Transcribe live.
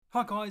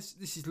Hi guys,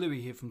 this is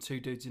Louis here from Two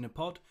Dudes in a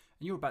Pod,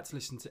 and you're about to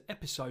listen to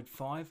episode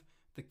 5,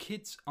 The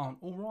Kids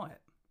Aren't Alright.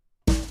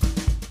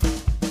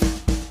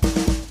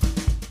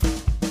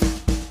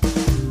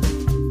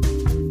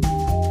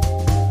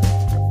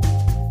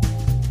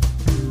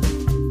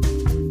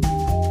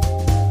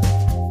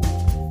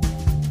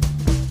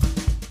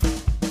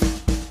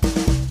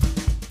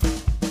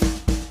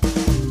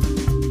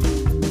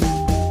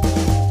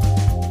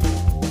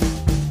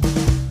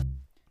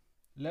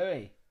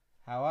 Louis,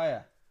 how are you?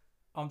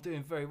 I'm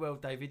doing very well,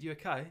 David. You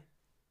okay?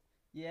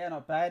 Yeah,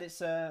 not bad. It's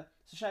a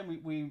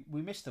shame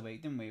we missed a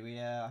week, didn't we?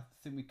 I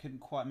think we couldn't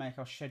quite make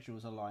our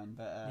schedules align,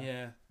 but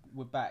Yeah.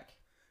 we're back.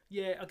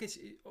 Yeah, I guess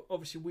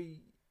obviously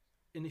we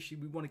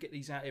want to get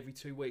these out every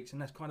 2 weeks,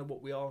 and that's kind of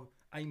what we are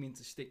aiming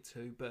to stick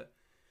to. But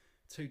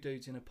two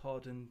dudes in a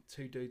pod and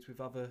two dudes with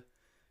other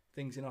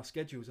things in our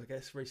schedules, I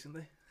guess,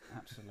 recently.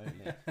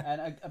 Absolutely.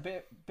 And a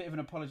bit of an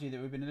apology that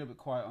we've been a little bit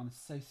quiet on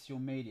social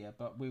media,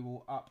 but we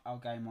will up our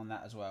game on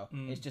that as well.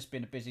 It's just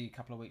been a busy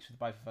couple of weeks with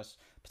both of us,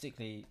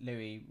 particularly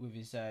Louis with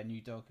his new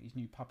dog, his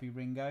new puppy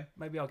Ringo.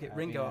 Maybe I'll get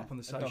Ringo up on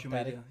the social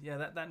media. Yeah,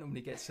 that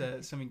normally gets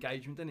some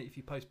engagement, doesn't it? If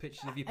you post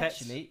pictures of your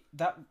pets. Actually,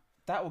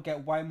 that will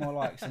get way more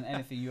likes than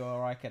anything you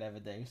or I could ever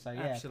do. So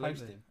yeah, absolutely,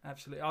 post him.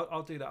 Absolutely.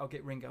 I'll do that. I'll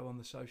get Ringo on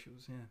the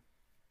socials. Yeah.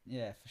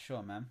 Yeah, for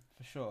sure, man.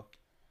 For sure.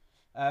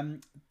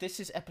 This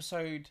is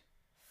episode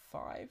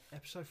 5.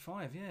 Episode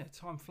 5, yeah.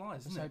 Time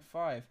flies, doesn't it? Episode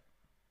 5.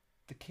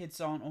 The kids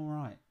aren't all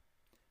right.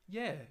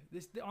 Yeah,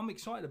 I'm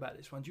excited about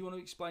this one. Do you want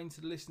to explain to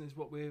the listeners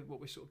what we're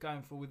sort of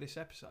going for with this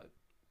episode?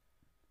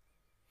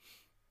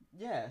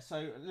 Yeah,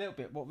 so a little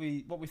bit what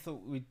we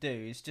thought we'd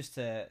do is just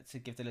to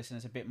give the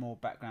listeners a bit more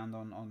background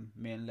on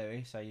me and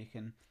Louis, so you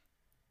can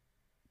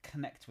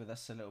connect with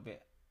us a little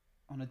bit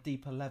on a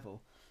deeper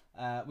level.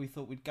 We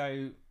thought we'd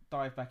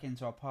dive back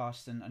into our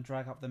past and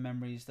drag up the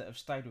memories that have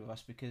stayed with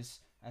us,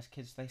 because as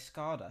kids they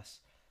scarred us.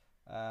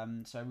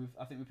 So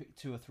I think we picked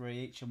 2 or 3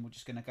 each, and we're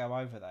just going to go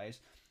over those.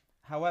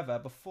 However,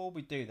 before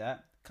we do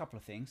that, a couple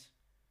of things.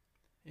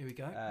 Here we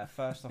go.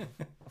 First off,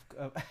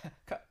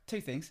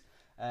 2 things.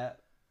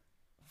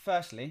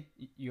 Firstly,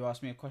 you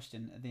asked me a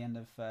question at the end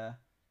of the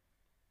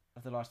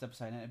last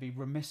episode, and it'd be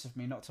remiss of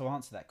me not to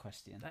answer that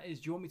question. That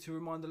is, do you want me to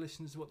remind the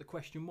listeners what the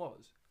question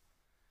was?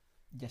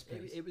 Yes,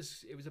 please. It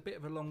was a bit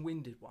of a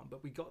long-winded one,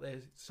 but we got there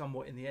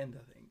somewhat in the end,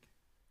 I think.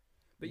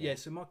 But yeah,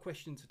 so my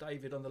question to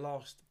David on the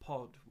last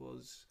pod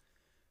was,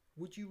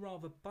 would you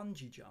rather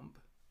bungee jump,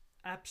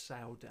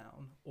 abseil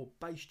down, or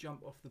base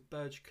jump off the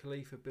Burj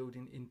Khalifa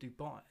building in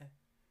Dubai,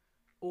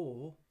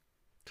 or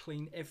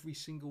clean every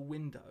single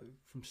window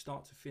from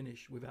start to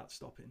finish without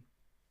stopping?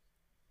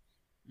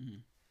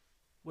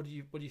 What do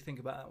you think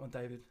about that one,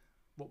 David?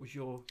 What was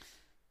your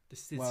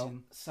decision? Well,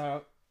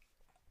 so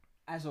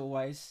as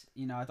always,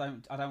 I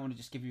don't want to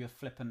just give you a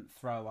flippant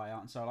throwaway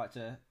answer. I like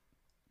to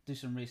do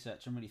some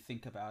research and really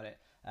think about it.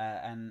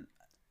 And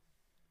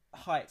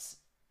heights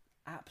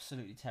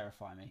absolutely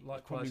terrify me. Likewise.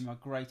 It's probably my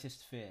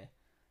greatest fear.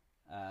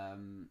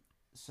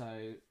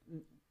 So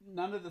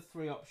none of the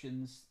 3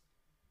 options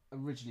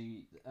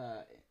originally,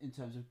 in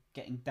terms of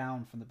getting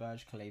down from the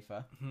Burj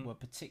Khalifa, were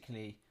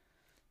particularly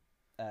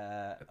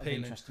of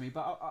interest to me.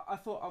 But I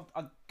thought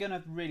I'm going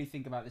to really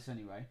think about this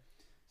anyway.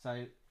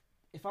 So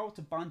if I were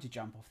to bungee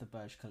jump off the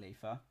Burj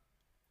Khalifa,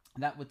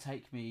 that would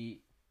take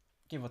me,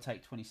 give or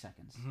take, 20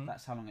 seconds.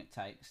 That's how long it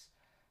takes.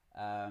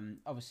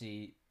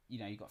 Obviously,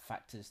 you've got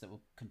factors that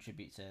will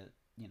contribute to,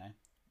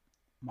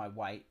 my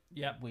weight,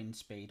 wind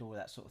speed, all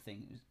that sort of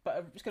thing.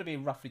 But it's going to be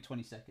roughly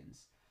 20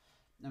 seconds.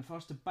 And for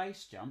us to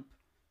base jump,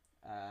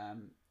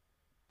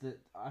 that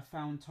I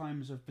found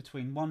times of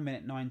between 1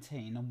 minute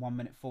 19 and 1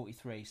 minute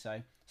 43.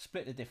 So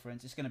split the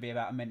difference. It's going to be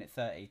about 1 minute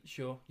 30.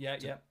 Sure. Yeah.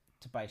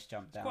 To base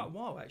jump down. It's quite a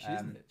while, actually,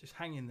 isn't it? Just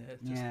hanging there.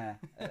 Yeah,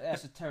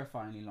 that's a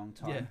terrifyingly long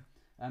time.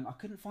 Yeah. I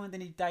couldn't find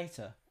any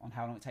data on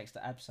how long it takes to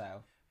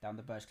abseil down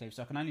the Burj Khalifa,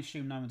 so I can only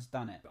assume no one's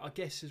done it. But I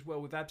guess as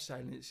well with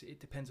abseiling, it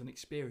depends on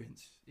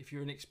experience. If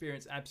you're an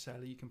experienced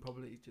abseiler, you can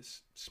probably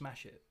just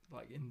smash it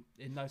like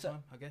in no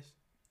time, I guess.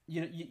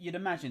 You'd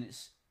imagine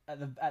it's at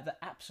the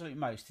absolute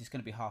most, it's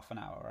going to be half an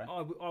hour,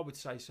 right? I would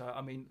say so.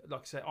 I mean,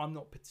 like I say, I'm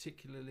not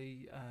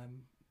particularly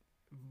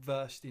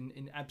versed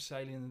in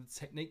abseiling and the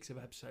techniques of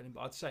abseiling, but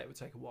I'd say it would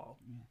take a while.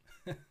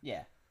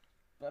 Yeah.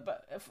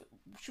 But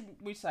should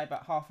we say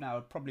about half an hour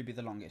would probably be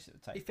the longest it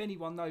would take? If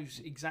anyone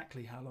knows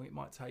exactly how long it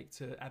might take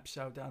to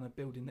abseil down a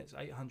building that's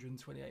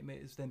 828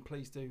 metres, then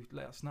please do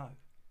let us know.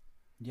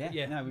 Yeah, but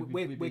yeah. No,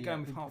 we're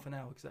going with half an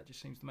hour because that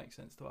just seems to make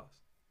sense to us.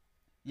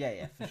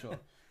 Yeah, for sure.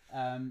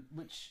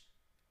 Which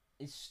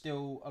is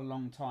still a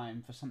long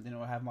time for something that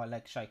will have my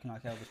legs shaking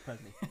like Elvis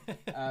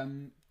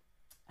Presley.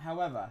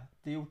 However,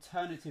 the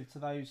alternative to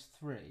those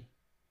 3,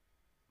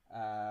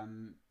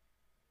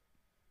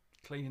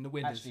 cleaning the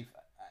windows. Actually,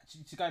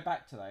 to go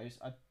back to those,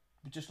 I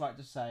would just like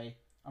to say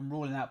I'm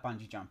ruling out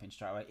bungee jumping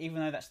straight away, even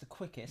though that's the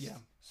quickest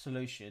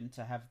solution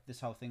to have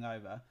this whole thing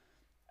over.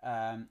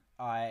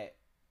 I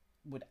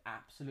would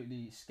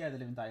absolutely scare the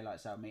living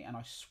daylights out of me, and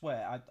I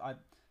swear,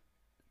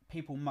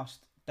 people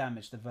must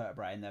damage the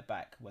vertebrae in their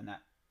back when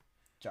that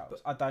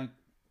jumps. I don't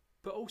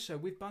But also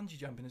with bungee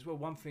jumping as well,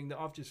 one thing that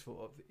I've just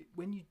thought of,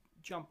 when you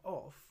jump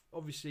off,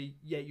 obviously,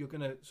 yeah, you're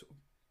going to sort of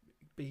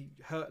be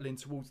hurtling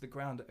towards the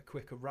ground at a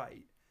quicker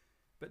rate.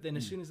 But then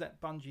as soon as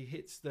that bungee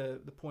hits the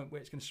point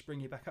where it's going to spring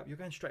you back up, you're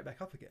going straight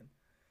back up again.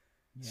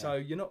 Yeah. So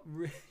you're not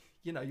really,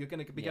 you're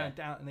going to be going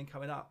down and then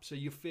coming up. So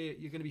you're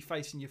going to be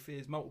facing your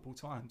fears multiple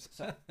times.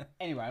 So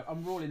anyway,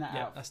 I'm ruling that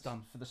out. That's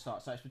done for the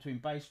start. So it's between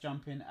base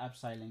jumping,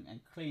 abseiling, and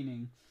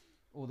cleaning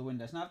all the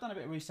windows. Now I've done a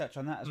bit of research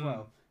on that as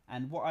well,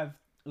 and what I've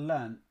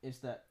learned is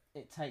that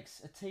it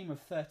takes a team of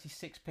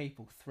 36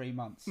 people 3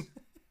 months.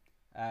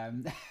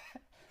 So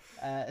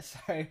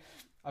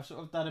I've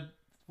sort of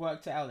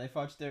worked it out that if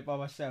I just do it by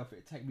myself,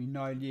 it'd take me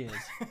 9 years.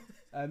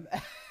 And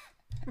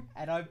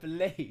I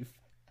believe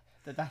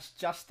that that's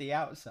just the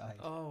outside.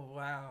 Oh,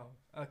 wow.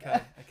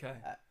 Okay.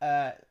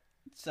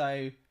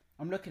 So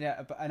I'm looking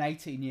at an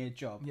 18-year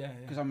job. Yeah.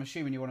 Because I'm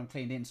assuming you want them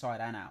cleaned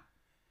inside and out.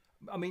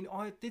 I mean,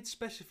 I did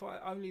specify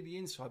only the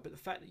inside, but the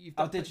fact that you've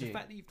done, the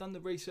fact that you've done the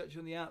research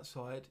on the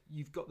outside,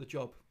 you've got the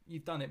job.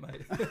 You've done it,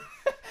 mate.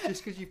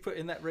 Just because you've put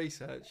in that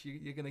research,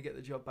 you're going to get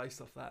the job based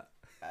off that.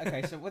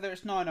 Okay, so whether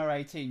it's 9 or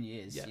 18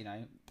 years, you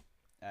know,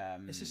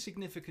 it's a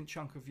significant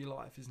chunk of your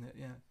life, isn't it?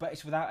 Yeah. But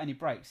it's without any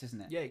breaks,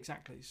 isn't it? Yeah,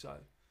 exactly. So,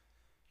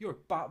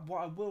 But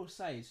what I will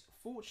say is,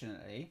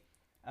 fortunately,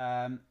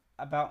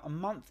 about a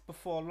month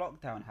before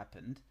lockdown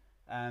happened,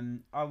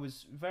 I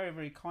was very,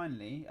 very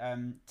kindly,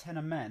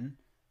 Tenor Men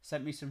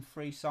sent me some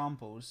free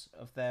samples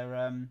of their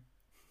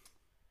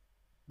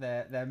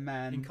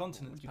man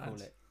incontinence pads.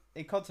 Call it?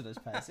 Incontinence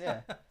pads,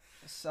 yeah.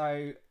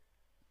 So,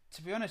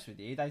 to be honest with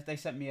you, they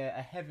sent me a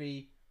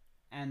heavy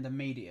and a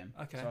medium,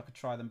 so I could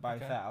try them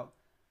both out.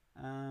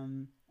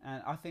 And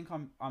I think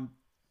I'm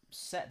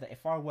set that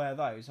if I wear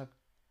those,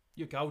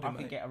 you're golden, I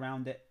can get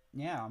around it.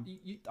 Yeah,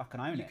 I can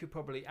own it. You could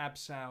probably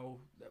abseil.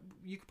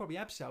 You could probably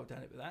abseil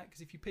down it with that,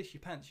 because if you piss your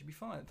pants, you'll be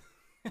fine.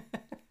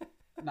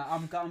 No,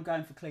 I'm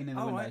going for cleaning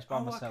the windows by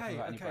myself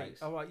without any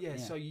breaks. All right, yeah.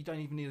 So you don't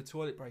even need a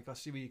toilet break. I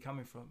see where you're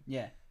coming from.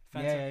 Yeah.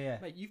 Fantastic. Yeah.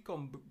 Mate, you've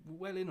gone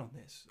well in on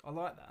this. I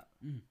like that.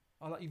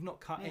 You've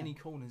not cut any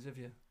corners, have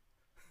you?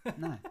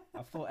 No,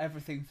 I've thought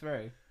everything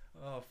through.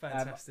 Oh,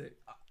 fantastic.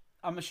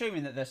 I'm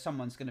assuming that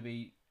someone's going to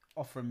be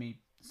offering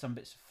me some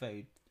bits of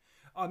food.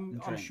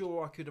 I'm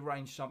sure I could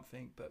arrange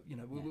something, but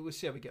we'll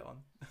see how we get on.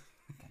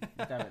 Okay,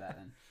 we'll go with that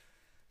then.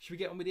 Should we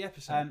get on with the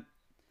episode?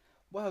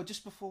 Well,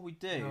 just before we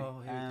do,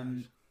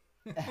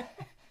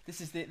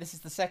 this is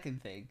the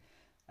second thing.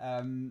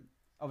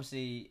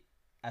 Obviously,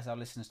 as our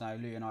listeners know,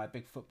 Lou and I are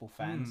big football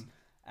fans,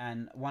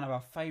 and one of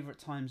our favourite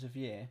times of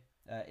year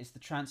is the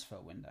transfer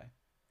window.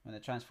 When the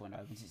transfer window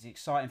opens, it's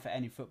exciting for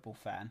any football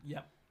fan.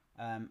 Yeah.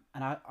 And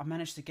I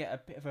managed to get a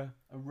bit of a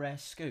rare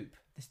scoop.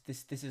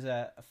 This is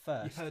a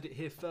first. You heard it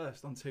here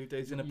first on Two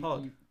Dudes in a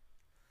Pod.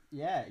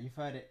 You've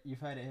heard it here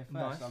first.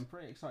 Nice. So I'm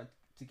pretty excited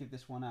to give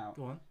this one out.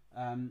 Go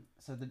on.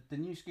 So the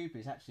new scoop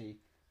is actually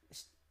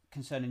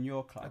concerning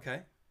your club.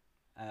 Okay.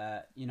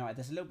 United.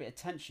 There's a little bit of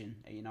tension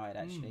at United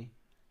actually,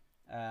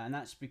 and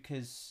that's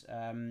because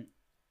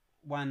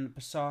Wan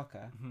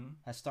Bissaka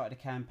has started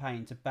a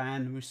campaign to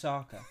ban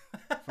Moussaka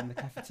from the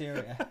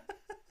cafeteria.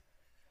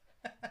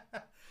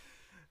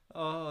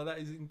 Oh, that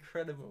is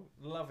incredible.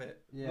 Love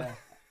it. Yeah.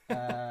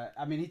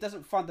 I mean, he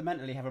doesn't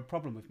fundamentally have a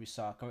problem with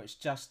moussaka. It's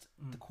just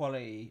the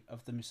quality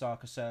of the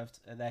moussaka served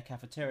at their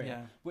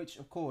cafeteria, which,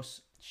 of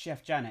course,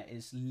 Chef Janet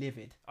is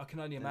livid. I can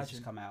only imagine. This has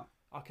come out.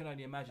 I can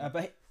only imagine.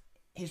 But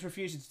he's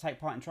refusing to take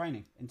part in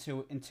training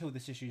until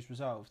this issue is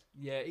resolved.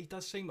 Yeah, he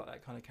does seem like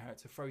that kind of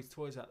character. Throws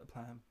toys out the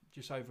pram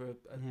just over a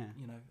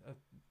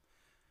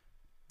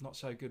not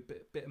so good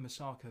bit of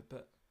moussaka.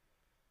 But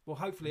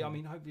hopefully,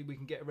 hopefully we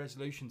can get a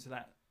resolution to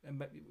that. And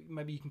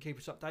maybe you can keep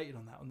us updated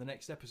on that on the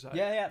next episode.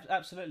 Yeah,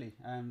 absolutely.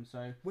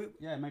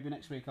 Maybe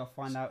next week I'll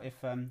find out if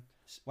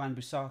Wan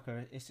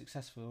Bissaka is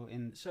successful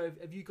in. So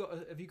have you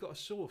got a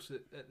source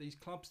at these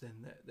clubs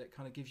then that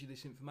kind of gives you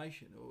this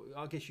information?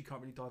 Or I guess you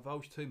can't really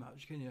divulge too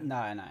much, can you? No,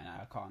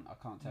 I can't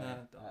tell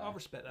you. I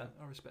respect that.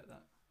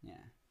 Yeah,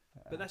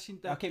 but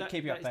I'll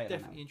keep you updated. That's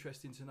definitely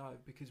interesting to know,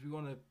 because we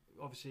want to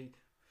obviously,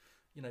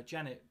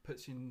 Janet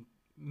puts in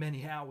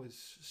many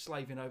hours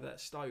slaving over that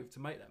stove to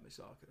make that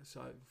moussaka.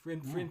 So for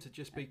him to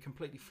just be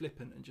completely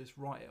flippant and just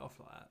write it off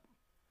like that,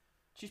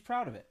 she's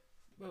proud of it.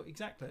 Well,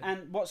 exactly.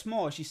 And what's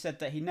more, she said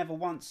that he never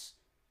once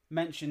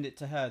mentioned it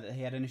to her that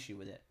he had an issue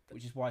with it,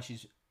 which is why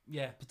she's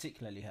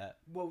particularly hurt.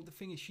 Well, the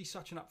thing is, she's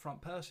such an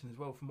upfront person as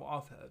well, from what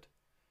I've heard.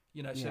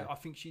 So I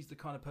think she's the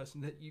kind of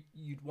person that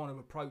you'd want to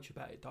approach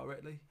about it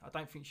directly. I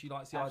don't think she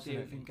likes the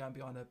idea of him going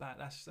behind her back.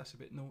 That's a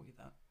bit naughty,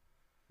 that.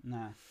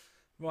 No.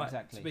 Right.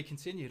 Exactly. To be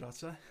continued, I'd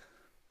say.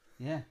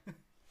 Yeah.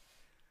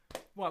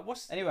 Right.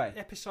 Anyway,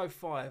 episode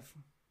 5?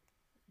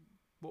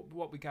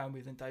 What we going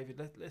with then,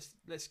 David?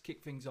 Let's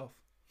kick things off.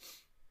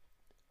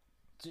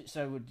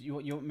 So would you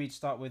want me to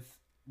start with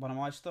one of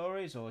my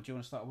stories, or do you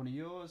want to start one of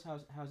yours?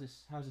 How's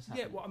this happening?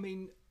 Yeah. Well, I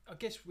mean, I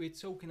guess we're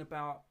talking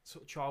about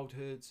sort of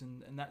childhoods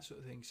and that sort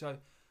of thing. So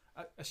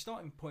a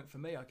starting point for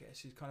me, I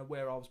guess, is kind of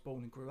where I was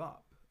born and grew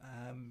up.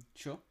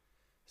 Sure.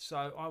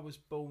 So I was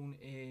born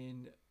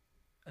in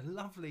a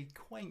lovely,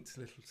 quaint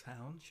little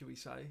town, shall we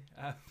say,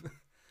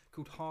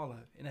 called Harlow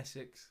in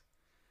Essex.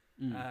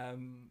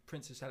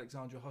 Princess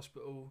Alexandra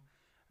Hospital,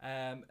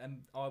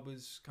 and I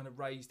was kind of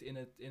raised in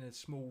a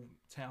small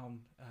town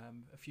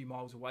a few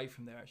miles away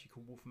from there, actually,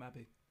 called Waltham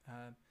Abbey,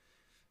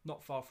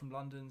 not far from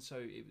London. So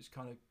it was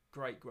kind of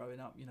great growing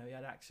up. You know, you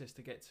had access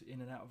to get in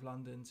and out of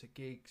London, to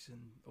gigs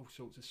and all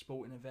sorts of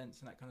sporting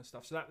events and that kind of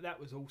stuff. So that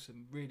was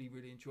awesome. Really,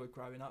 really enjoyed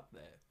growing up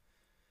there.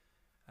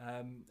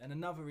 And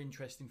another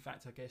interesting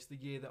fact, I guess, the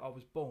year that I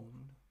was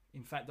born.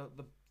 In fact,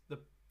 the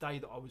day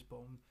that I was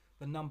born,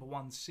 the number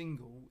one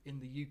single in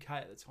the UK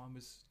at the time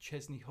was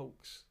Chesney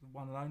Hawkes, the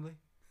one and only.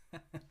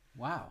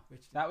 Wow,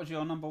 that was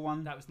your number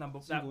one. That was number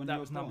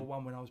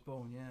one when I was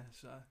born. Yeah,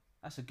 so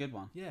that's a good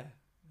one. Yeah,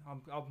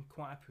 I'm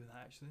quite happy with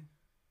that, actually.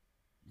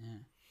 Yeah,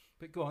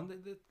 but go on,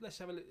 let's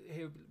have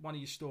hear one of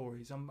your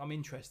stories. I'm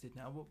interested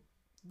now.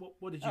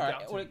 What did you get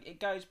up to? Well, it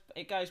goes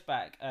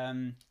back.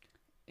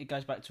 It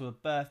goes back to a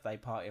birthday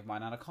party of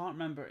mine, and I can't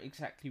remember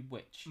exactly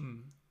which.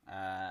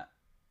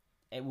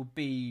 It would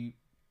be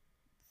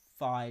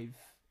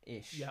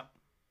 5-ish. Yep.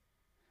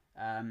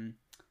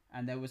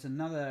 And there was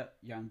another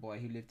young boy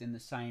who lived in the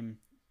same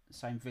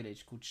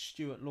village called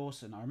Stuart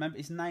Lawson. I remember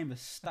his name was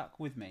stuck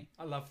with me.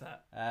 I love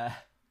that.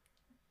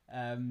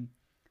 And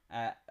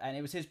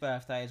it was his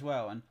birthday as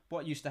well. And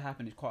what used to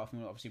happen is quite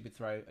often, obviously, we'd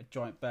throw a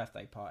joint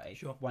birthday party.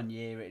 Sure. One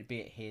year it'd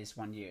be at his,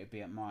 one year it'd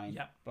be at mine.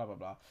 Yep. Blah blah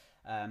blah.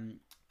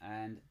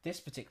 And this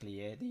particular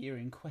year, the year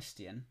in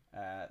question,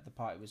 the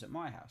party was at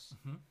my house.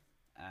 Mm-hmm.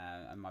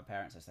 And my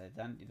parents, as they'd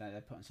done,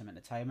 they put on some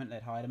entertainment.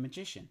 They'd hired a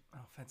magician.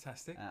 Oh,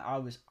 fantastic! I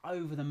was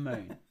over the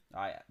moon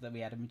that we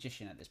had a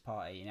magician at this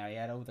party. You know, he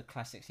had all the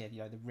classics. He had,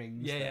 the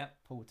rings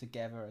pulled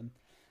together and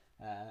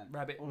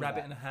rabbit in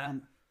a hat,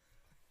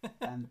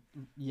 and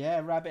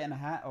rabbit in a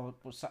hat, or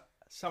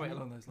something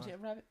along those lines. Was it a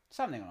rabbit?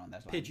 Something along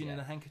those lines. Pigeon in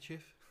a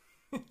handkerchief.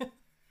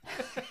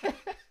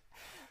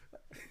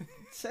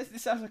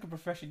 This sounds like a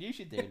profession you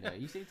should do, Lou.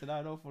 You seem to know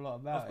an awful lot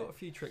about it. I've got a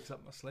few tricks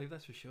up my sleeve,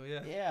 that's for sure, yeah.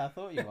 Yeah, I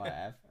thought you might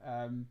have.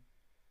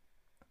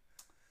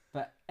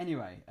 But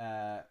anyway,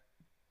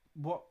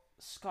 what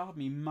scarred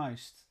me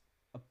most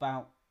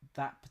about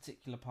that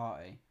particular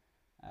party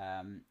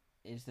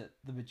is that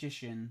the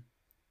magician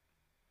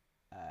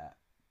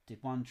did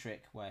one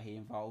trick where he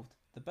involved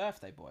the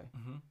birthday boy.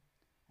 Mm-hmm.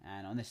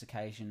 And on this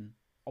occasion,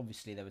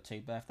 obviously there were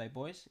two birthday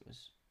boys. It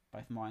was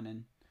both mine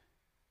and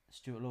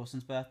Stuart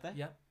Lawson's birthday.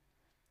 Yep.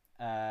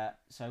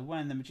 So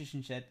when the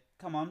magician said,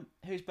 "Come on,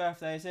 whose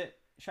birthday is it?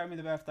 Show me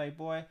the birthday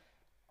boy,"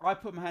 I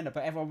put my hand up,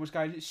 but everyone was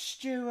going, "It's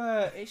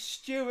Stuart! It's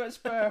Stuart's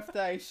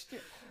birthday!"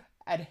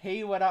 And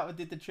he went up and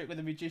did the trick with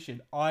the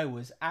magician. I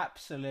was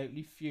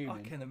absolutely fuming.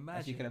 I can imagine.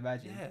 As you can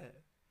imagine.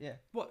 Yeah.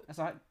 What? It's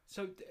like,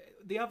 so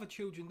the other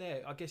children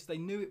there, I guess they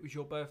knew it was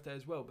your birthday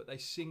as well, but they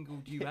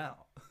singled you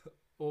out.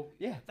 Or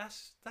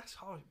that's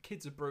hard.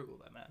 Kids are brutal,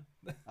 though,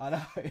 man. I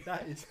know.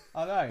 That is.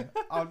 I know.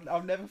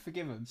 I'll never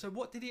forgive him. So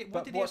what did he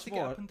have to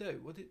get up and do?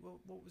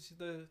 What was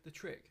the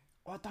trick?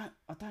 I don't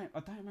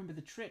remember the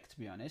trick, to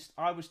be honest.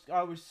 I was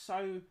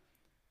so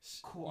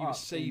caught up. You were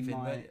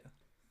seething, weren't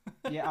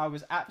you? Yeah, I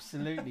was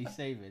absolutely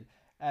seething,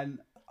 and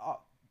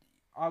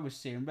I was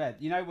seeing red.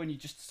 You know when you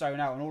just zone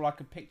out, and all I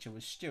could picture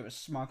was Stuart's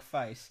smug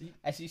face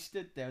as he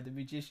stood there with the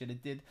magician and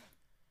did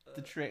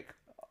the trick.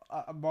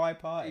 At my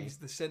party. He's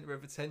the centre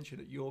of attention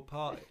at your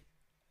party.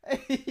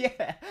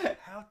 Yeah.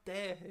 How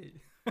dare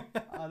he?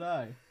 I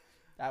know.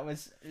 That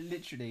was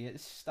literally, it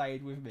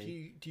stayed with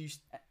me. Do you...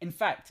 In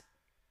fact,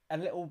 a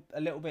little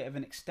bit of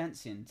an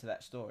extension to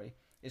that story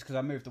is because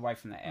I moved away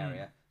from that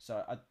area,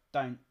 so I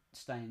don't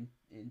stay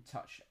in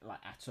touch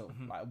at all.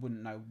 Mm-hmm. I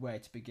wouldn't know where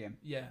to begin.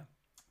 Yeah.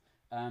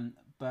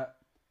 But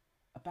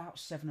about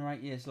 7 or 8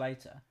 years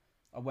later,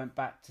 I went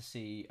back to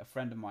see a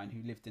friend of mine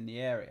who lived in the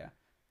area,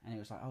 and he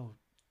was like, "Oh,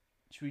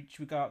 should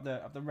we go up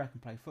the rec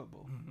and play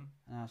football?" Mm-hmm.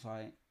 And I was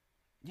like,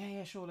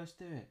 yeah, sure, let's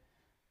do it.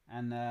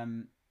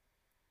 And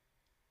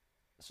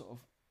sort of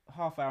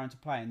half hour into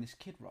playing, this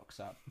kid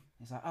rocks up.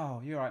 He's like,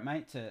 "Oh, you all right,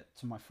 mate?" to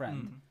my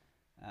friend.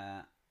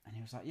 And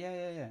he was like,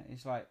 yeah.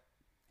 He's like,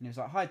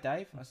 "Hi,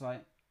 Dave." I was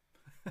like,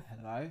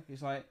 "Hello."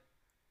 He's like,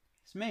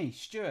 "It's me,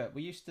 Stuart.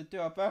 We used to do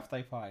our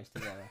birthday parties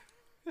together."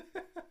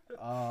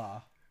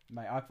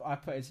 Mate, I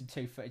put in some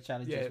 2-footed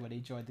challenges when he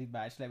joined the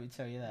match. Let me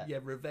tell you that. Yeah,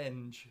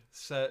 revenge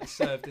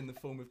served in the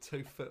form of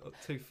 2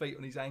 feet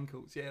on his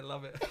ankles. Yeah,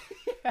 love it.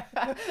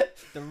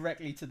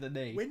 Directly to the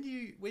knee.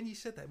 When you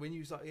said that, when you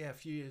was like, a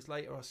few years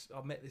later,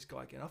 I met this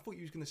guy again. I thought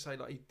you was going to say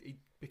like he'd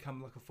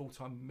become like a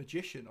full-time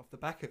magician off the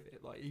back of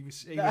it. Like he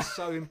was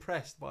so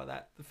impressed by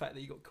the fact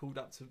that he got called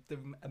up to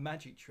do a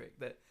magic trick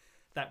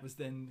that was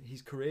then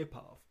his career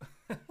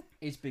path.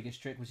 His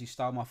biggest trick was he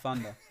stole my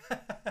thunder.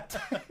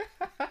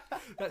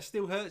 That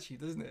still hurts you,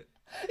 doesn't it?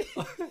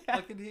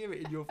 I can hear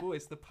it in your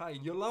voice, the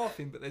pain. You're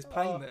laughing, but there's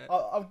pain there.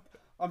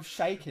 I'm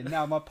shaking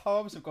now. My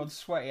palms have gone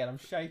sweaty and I'm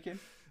shaking.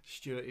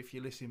 Stuart, if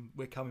you listen,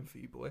 we're coming for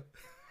you, boy.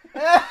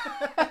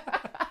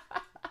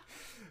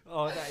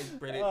 Oh, that is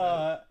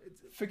brilliant.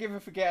 Forgive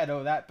and forget and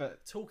all that, but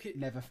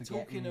never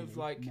forget. Talking of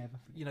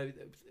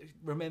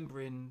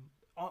remembering,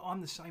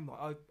 I'm the same.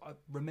 Like I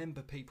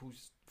remember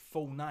people's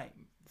full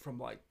name from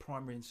like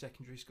primary and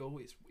secondary school.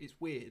 It's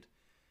weird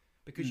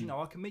because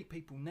I can meet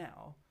people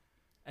now,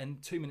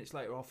 and 2 minutes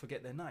later I'll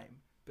forget their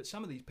name. But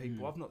some of these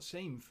people I've not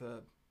seen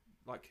for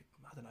like,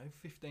 I don't know,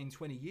 15,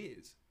 20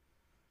 years.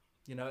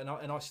 And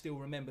I still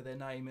remember their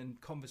name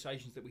and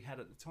conversations that we had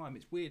at the time.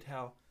 It's weird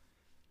how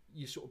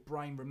your sort of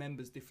brain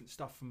remembers different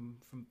stuff from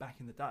back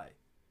in the day.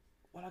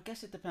 Well, I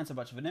guess it depends how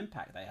much of an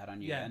impact they had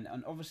on you. Yeah.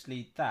 And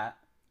obviously that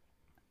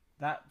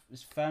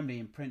is firmly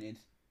imprinted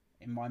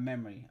in my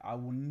memory. I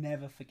will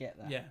never forget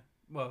that. Yeah.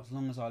 Well, as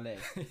long as I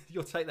live.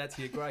 You'll take that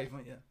to your grave,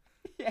 won't you?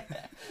 Yeah.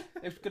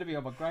 It's going to be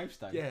on my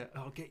gravestone. Yeah.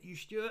 I'll get you,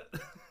 Stuart.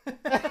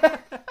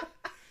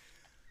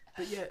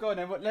 But yeah, go on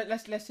then.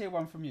 Let's hear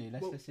one from you.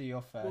 Let's hear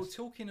your first. Well,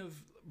 talking of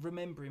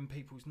remembering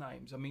people's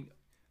names, I mean,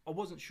 I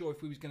wasn't sure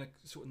if we was going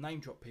to sort of name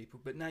drop people,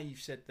 but now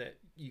you've said that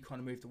you kind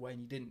of moved away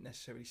and you didn't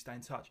necessarily stay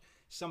in touch.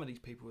 Some of these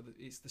people,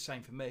 it's the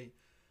same for me.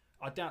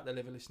 I doubt they'll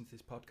ever listen to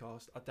this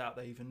podcast. I doubt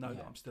they even know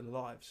that I'm still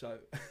alive. So,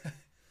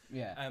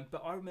 yeah.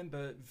 But I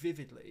remember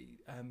vividly.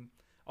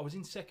 I was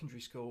in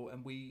secondary school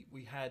and we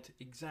had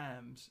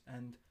exams,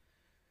 and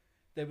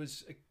there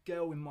was a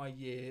girl in my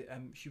year.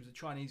 She was a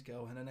Chinese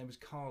girl, and her name was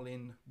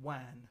Carlin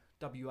Wan,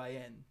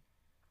 W-A-N.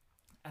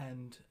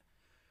 And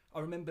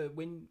I remember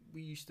when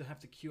we used to have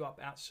to queue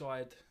up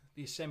outside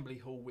the assembly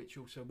hall, which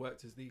also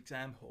worked as the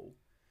exam hall,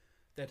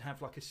 they'd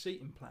have like a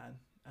seating plan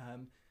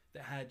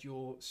that had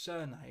your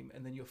surname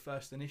and then your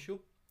first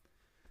initial.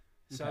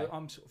 So Okay.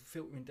 I'm sort of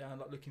filtering down,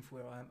 like looking for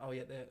where I am. Oh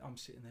yeah, there, I'm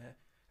sitting there.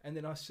 And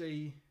then I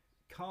see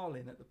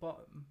Carlin at the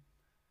bottom,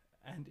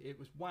 and it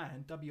was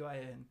Wan,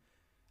 W-A-N,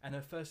 and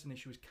her first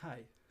initial was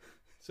K.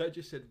 So it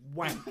just said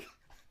wank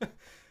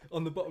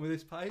on the bottom of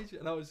this page,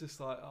 and I was just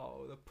like,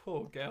 oh, the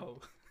poor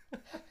girl.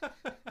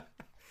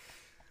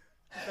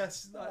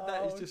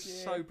 That is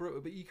just so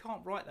brutal. But you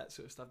can't write that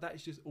sort of stuff. That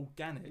is just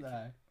organic.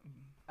 No,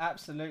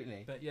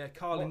 absolutely. But yeah,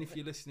 Carlin, if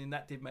you're listening,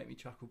 that did make me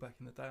chuckle back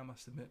in the day, I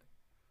must admit.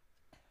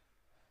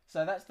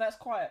 So that's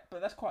quite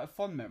a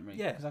fond memory.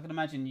 Yeah. Because I can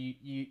imagine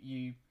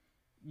you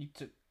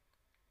took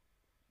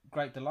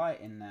great delight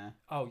in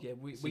Oh yeah,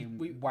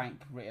 we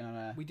wank written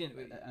on we didn't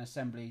an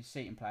assembly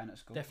seating plan at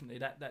school. definitely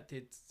that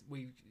did,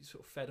 we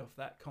sort of fed off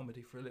that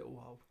comedy for a little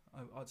while.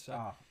 I'd say.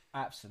 Oh,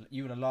 absolutely.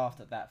 You would have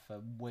laughed at that for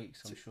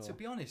weeks, I'm sure. To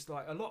be honest,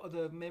 like a lot of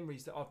the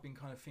memories that I've been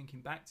kind of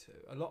thinking back to,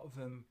 a lot of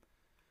them,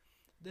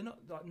 they're not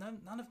like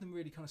none of them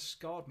really kind of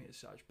scarred me as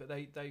such, but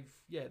they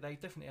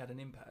definitely had an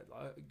impact.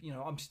 Like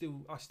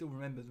I still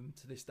remember them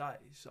to this day.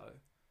 So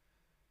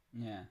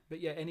yeah. But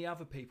yeah, any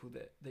other people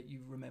that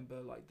you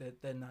remember, like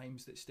their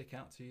names that stick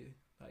out to you,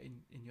 like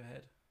in your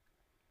head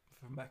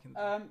from back in the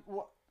day?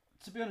 Well,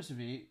 to be honest with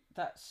you,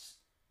 that's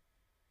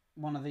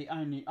one of the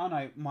only. Oh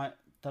no,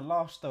 the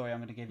last story I'm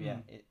going to give you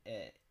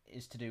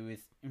is to do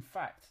with. In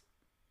fact,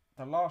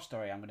 the last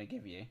story I'm going to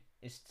give you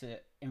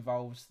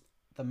involves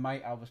the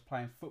mate I was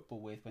playing football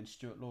with when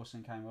Stuart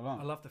Lawson came along.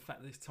 I love the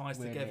fact that this ties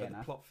Weirdly together.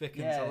 enough. The plot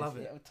thickens. Yeah, I love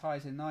it. It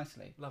ties in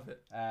nicely. Love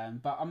it.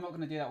 But I'm not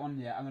going to do that one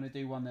yet. I'm going to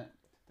do one that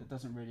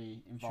doesn't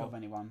really involve Sure.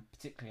 anyone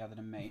particularly other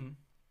than me.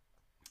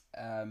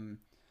 Mm-hmm.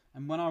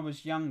 And when I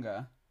was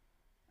younger,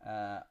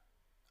 I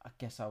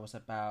guess I was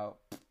about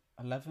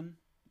 11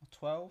 or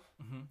 12.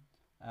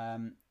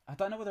 Mm-hmm. I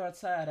don't know whether I'd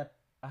say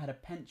I had a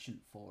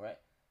penchant for it,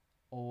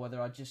 or whether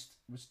I just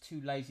was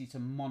too lazy to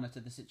monitor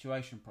the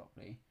situation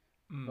properly.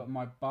 But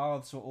my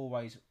baths were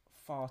always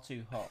far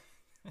too hot.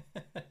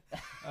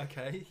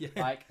 Okay, yeah.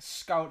 Like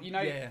scald, you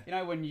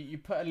know when you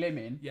put a limb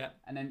in, Yeah.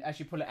 and then as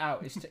you pull it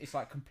out, it's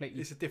like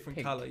completely. It's a different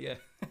pink. colour, yeah.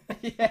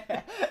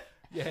 Yeah,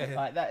 Yeah.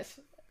 like that's.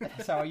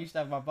 So I used to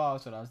have my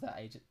baths when I was that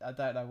age. I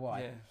don't know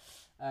why.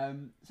 Yeah.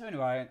 So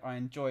anyway, I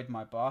enjoyed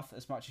my bath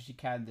as much as you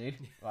can do,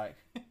 like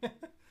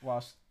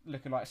whilst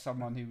looking like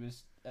someone who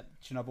was at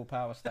Chernobyl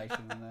power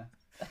station.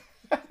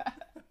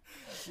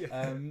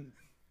 Yeah.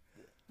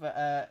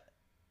 But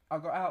I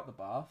got out the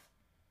bath,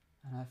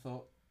 and I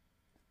thought,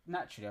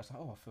 naturally, I was like,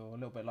 oh, I feel a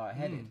little bit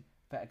lightheaded.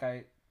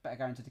 Better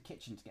go into the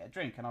kitchen to get a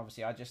drink. And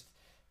obviously, I just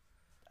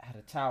had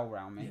a towel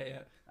around me.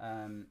 Yeah.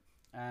 And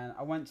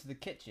I went to the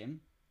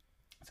kitchen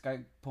to go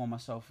pour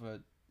myself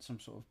some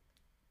sort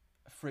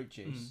of fruit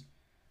juice.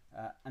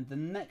 And the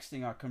next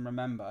thing I can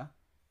remember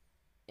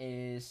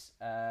is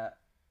that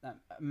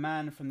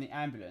man from the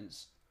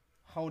ambulance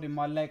holding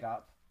my leg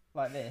up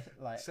like this,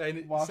 like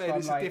saying whilst I'm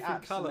it's like a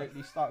different colour.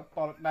 absolutely stark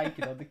bollock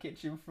naked on the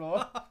kitchen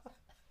floor.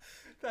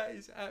 That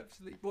is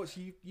absolutely. What?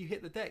 So you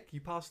hit the deck? You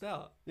passed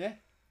out? Yeah,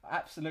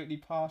 absolutely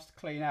passed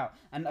clean out.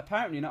 And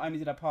apparently, not only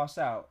did I pass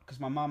out,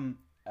 because my mum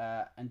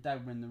and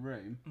dad were in the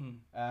room,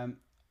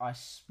 I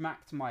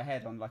smacked my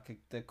head on like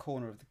the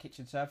corner of the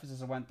kitchen surface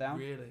as I went down.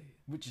 Really?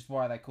 Which is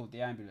why they called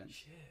the ambulance.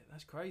 Shit,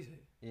 that's crazy.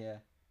 Yeah.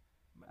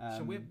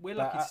 So we're but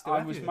lucky to still I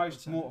have was you,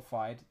 most but,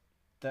 mortified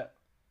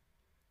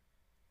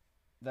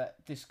that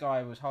this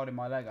guy was holding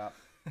my leg up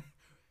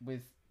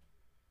with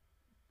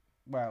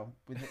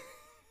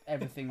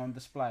everything on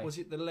display. Was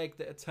it the leg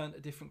that had turned a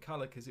different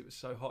colour because it was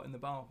so hot in the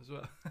bath as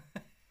well?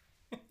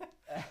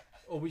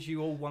 Or was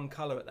you all one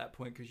colour at that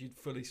point because you'd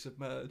fully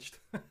submerged?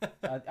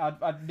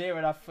 I'd near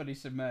enough fully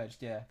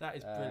submerged. Yeah, that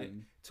is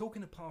brilliant.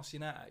 Talking of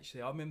passing out,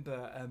 actually, I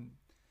remember.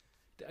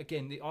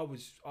 Again, I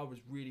was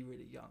really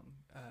really young,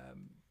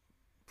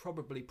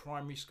 probably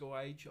primary school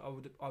age.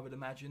 I would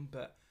imagine,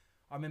 but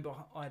I remember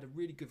I had a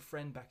really good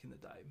friend back in the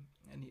day,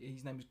 and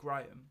his name was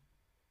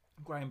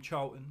Graham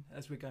Charlton,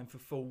 as we're going for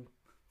full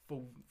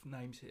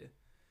names here,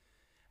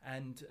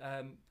 and.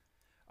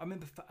 I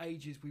remember for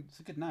ages It's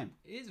a good name.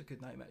 It is a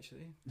good name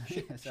actually.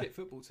 Shit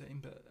football team,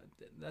 but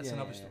that's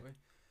another story.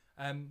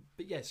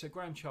 But yeah, so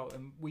Graham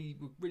Charlton, we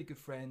were really good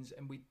friends,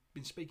 and we'd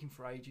been speaking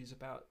for ages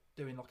about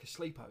doing like a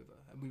sleepover,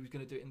 and we was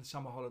going to do it in the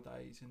summer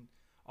holidays, and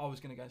I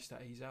was going to go and stay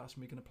at his house,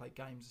 and we were going to play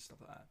games and stuff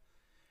like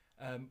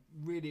that.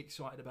 Really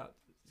excited about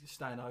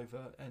staying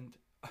over, and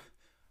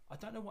I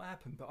don't know what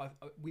happened, but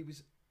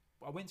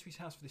I went to his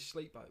house for this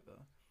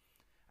sleepover,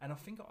 and I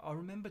think I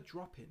remember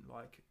dropping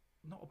like.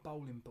 Not a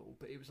bowling ball,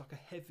 but it was like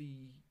a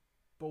heavy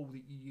ball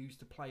that you used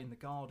to play in the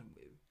garden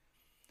with.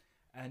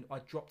 And I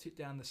dropped it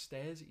down the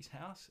stairs at his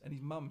house, and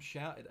his mum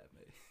shouted at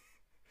me.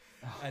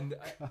 And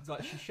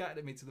like she shouted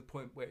at me to the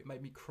point where it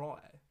made me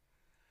cry.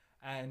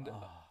 And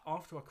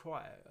after I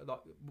cry, like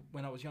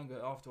when I was younger,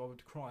 after I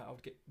would cry, I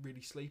would get really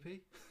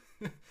sleepy.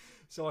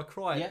 So I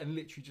cried and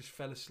literally just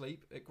fell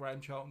asleep at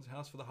Graham Charlton's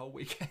house for the whole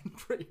weekend,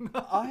 pretty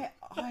much. I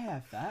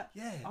have that.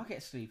 Yeah, I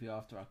get sleepy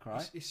after I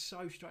cry. It's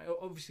so strange.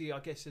 Obviously, I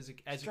guess as a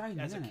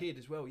kid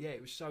as well. Yeah,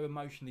 it was so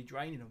emotionally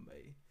draining on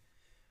me.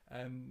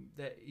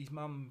 That his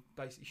mum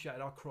basically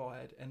shouted, I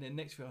cried, and then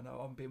next thing I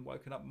know, I'm being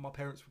woken up, and my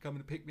parents were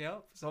coming to pick me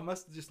up. So I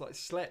must have just like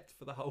slept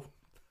for the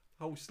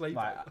whole sleep.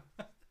 Right.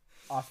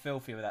 I feel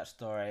for you with that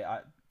story.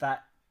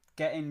 That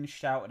getting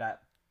shouted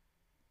at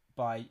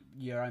by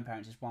your own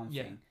parents is one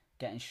thing.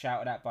 Getting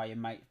shouted at by your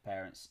mate's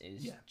parents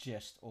is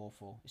just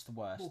awful. It's the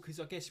worst. Well, because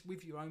I guess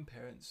with your own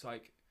parents,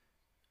 like,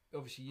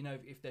 obviously, you know,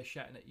 if they're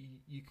shouting at you,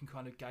 you can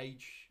kind of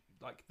gauge,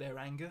 like, their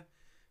anger.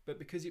 But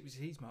because it was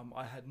his mum,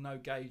 I had no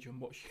gauge on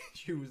what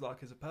she was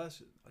like as a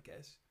person, I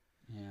guess.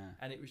 Yeah.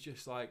 And it was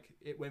just like,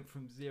 it went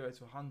from 0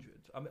 to 100.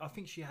 I mean, I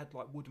think she had,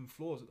 like, wooden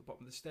floors at the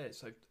bottom of the stairs.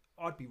 So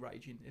I'd be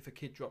raging if a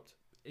kid dropped,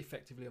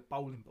 effectively, a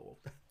bowling ball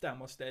down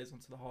my stairs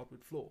onto the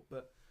hardwood floor.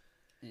 But...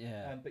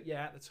 yeah, but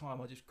yeah, at the time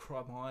I just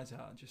cried my eyes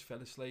out and just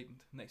fell asleep. And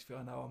next thing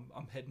I know,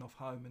 I'm heading off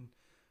home, and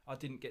I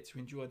didn't get to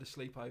enjoy the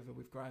sleepover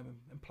with Graham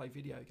and play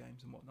video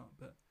games and whatnot.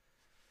 But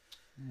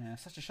yeah,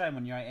 such a shame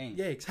when you're 18.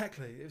 Yeah,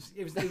 exactly.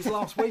 It was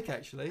last week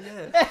actually.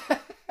 Yeah,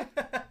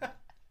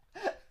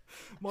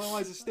 my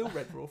eyes are still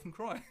red raw from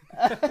crying.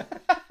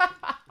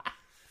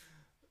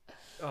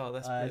 Oh,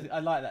 that's I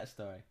like that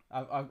story.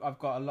 I've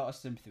got a lot of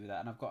sympathy with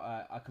that, and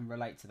I can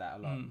relate to that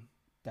a lot.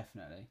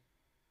 Definitely.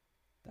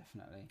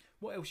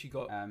 What else you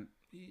got?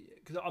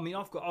 Because I mean,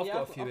 I've got a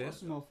few. I've got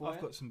some more for you.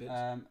 I've got some bits.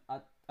 I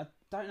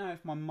don't know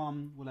if my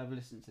mum will ever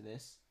listen to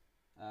this.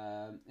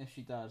 If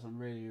she does, I'm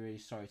really, really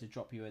sorry to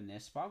drop you in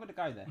this, but I'm going to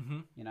go there. Mm-hmm.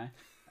 You know,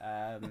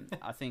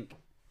 I think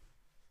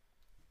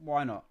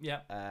why not?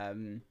 Yeah.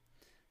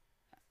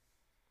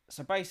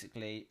 So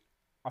basically,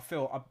 I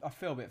feel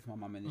a bit for my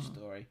mum in this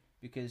story,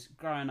 because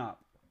growing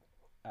up,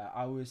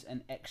 I was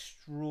an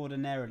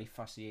extraordinarily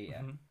fussy eater.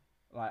 Mm-hmm.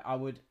 Like, I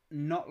would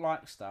not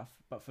like stuff,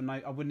 but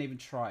I wouldn't even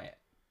try it.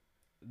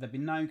 There'd be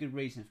no good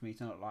reason for me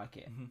to not like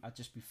it. Mm-hmm. I'd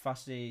just be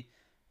fussy.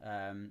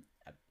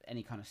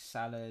 Any kind of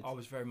salad, I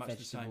was very much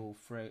vegetable,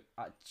 fruit.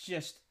 I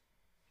just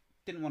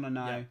didn't want to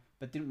know,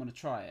 but didn't want to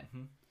try it.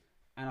 Mm-hmm.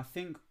 And I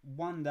think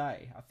one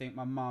day,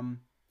 my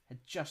mum had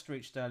just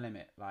reached her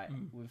limit, like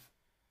with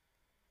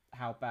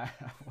how bad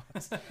I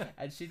was,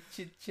 and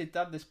she'd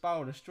done this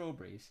bowl of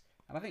strawberries,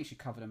 and I think she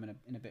covered them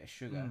in a bit of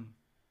sugar,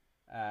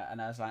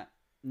 and I was like,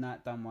 nah,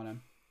 don't want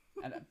them.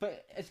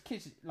 But as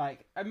kids,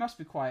 like, it must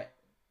be quite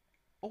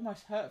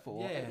almost hurtful.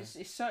 Yeah,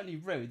 it's certainly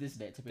rude,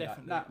 isn't it, to be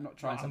definitely. like, nah, not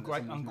trying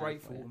something.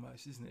 Ungrateful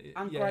almost, isn't it?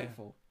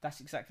 Ungrateful. Yeah.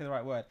 That's exactly the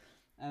right word.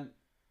 And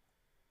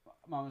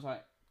Mum was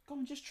like, "Go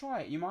on, just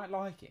try it. You might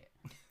like it."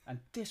 And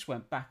this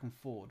went back and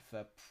forward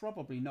for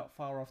probably not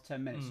far off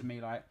 10 minutes of me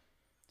like,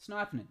 "It's not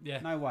happening. Yeah.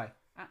 No way.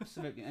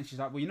 Absolutely." And she's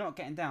like, "Well, you're not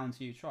getting down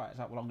until you try it." It's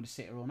like, "Well, I'm going to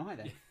sit here all night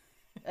then."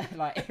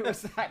 Like, it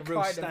was that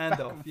real kind standoff.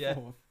 Of back and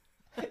forth.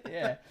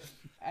 Yeah.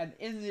 And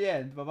in the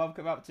end, my mum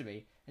came up to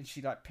me and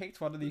she like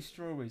picked one of these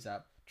strawberries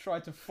up,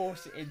 tried to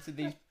force it into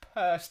these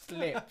pursed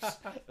lips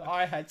that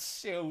I had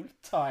sealed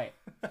tight.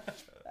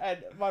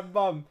 And my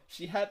mum,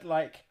 she had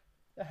like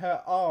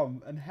her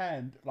arm and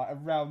hand like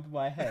around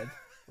my head,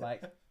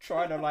 like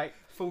trying to like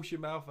force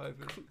your mouth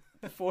open.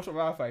 Force my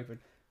mouth open.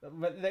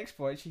 But at the next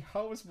point, she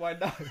holds my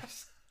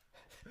nose.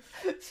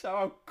 So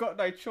I've got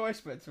no choice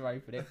but to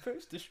open it.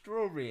 Puts the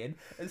strawberry in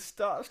and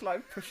starts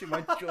like pushing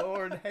my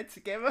jaw and head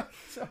together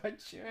so I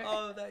chew it.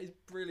 Oh, that is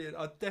brilliant!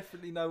 I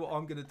definitely know what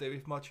I'm going to do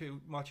if my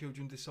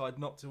children decide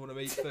not to want to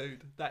eat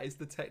food. That is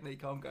the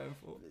technique I'm going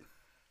for.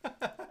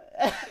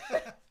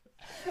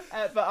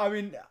 But I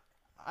mean,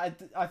 I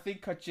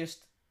think I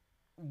just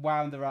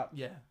wound her up.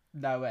 Yeah.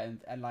 No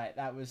end, and like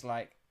that was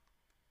like.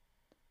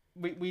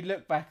 We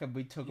look back and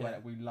we talk about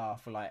it. We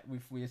laugh. We're like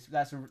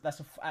that's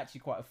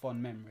actually quite a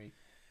fond memory.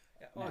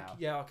 now.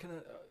 Yeah, I can.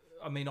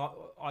 I mean,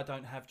 I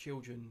don't have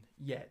children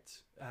yet,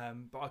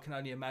 but I can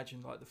only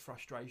imagine like the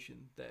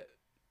frustration that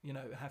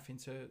having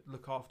to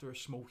look after a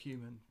small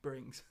human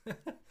brings,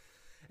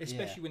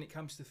 especially when it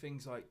comes to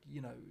things like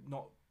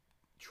not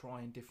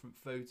trying different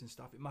foods and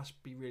stuff. It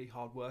must be really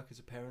hard work as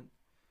a parent,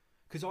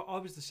 because I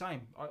was the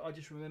same. I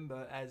just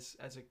remember as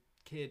a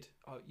kid,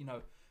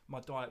 my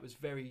diet was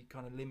very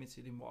kind of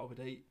limited in what I would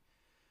eat.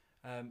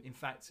 In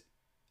fact,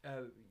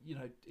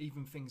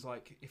 even things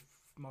like if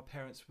my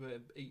parents were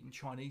eating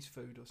Chinese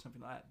food or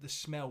something like that, the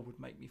smell would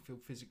make me feel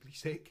physically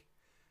sick.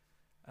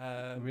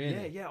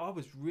 Really? Yeah, I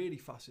was really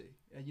fussy.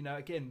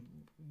 Again,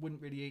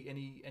 wouldn't really eat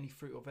any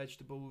fruit or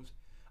vegetables.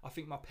 I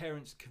think my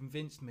parents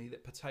convinced me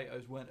that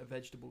potatoes weren't a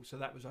vegetable, so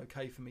that was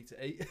okay for me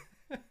to eat.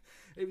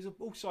 It was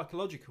all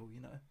psychological,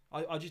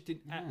 I just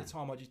didn't at the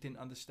time. I just didn't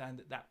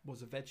understand that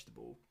was a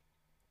vegetable.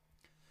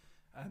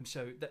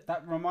 So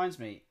that reminds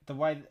me, the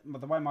way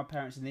my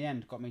parents in the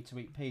end got me to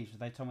eat peas was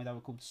they told me they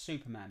were called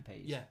Superman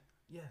peas. Yeah.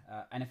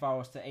 And if I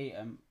was to eat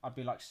them, I'd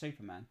be like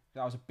Superman.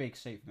 I was a big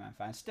Superman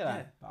fan. Still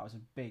am, but I was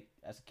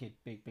as a kid,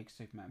 big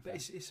Superman fan.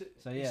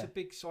 But it's a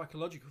big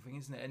psychological thing,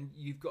 isn't it? And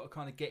you've got to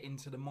kind of get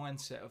into the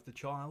mindset of the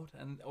child,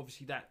 and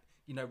obviously that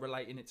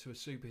relating it to a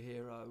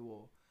superhero,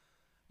 or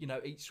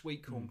eat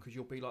sweet corn because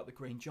you'll be like the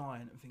Green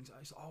Giant and things like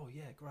that. It's like, oh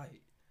yeah,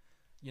 great.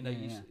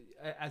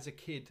 As a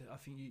kid, I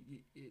think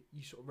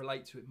you sort of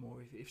relate to it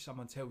more if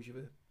someone tells you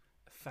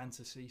a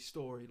fantasy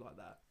story like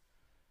that.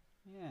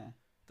 Yeah.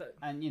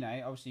 And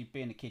obviously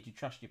being a kid, you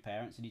trust your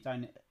parents, and you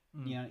don't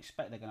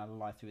expect they're going to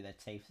lie through their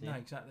teeth. No,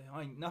 exactly.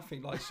 I ain't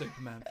nothing like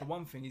Superman. For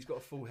one thing, he's got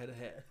a full head of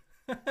hair.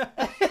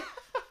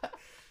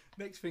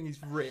 Next thing, he's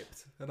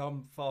ripped, and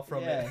I'm far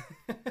from it.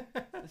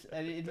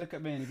 And he'd look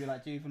at me and he'd be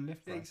like, "Do you even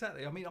lift?" Yeah,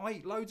 exactly. I mean, I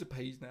eat loads of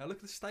peas now. Look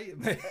at the state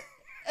of me.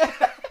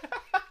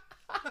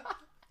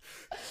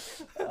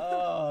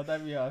 Oh,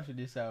 don't be harsh on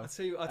yourself.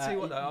 I tell you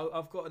what, though,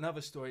 I've got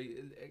another story.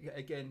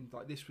 Again,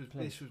 like this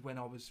was when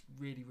I was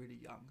really, really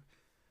young.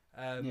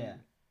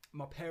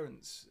 My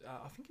parents,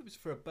 I think it was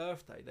for a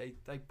birthday,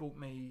 they bought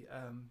me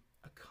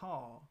a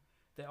car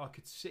that I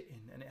could sit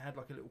in, and it had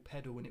like a little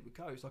pedal and it would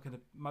go. It's like a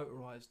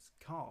motorised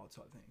car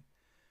type thing.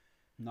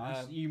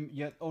 Nice.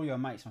 All your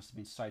mates must have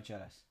been so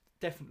jealous.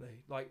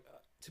 Definitely. Like,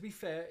 to be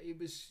fair, it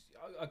was,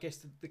 I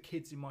guess the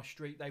kids in my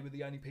street, they were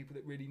the only people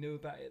that really knew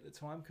about it at the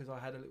time, because I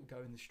had a little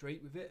go in the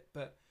street with it.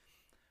 But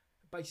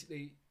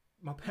basically,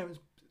 my parents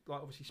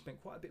obviously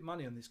spent quite a bit of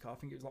money on this car. I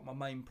think it was like my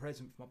main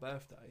present for my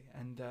birthday,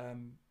 and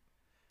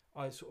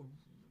I sort of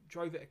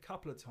drove it a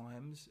couple of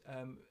times,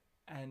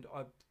 and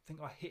I think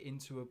I hit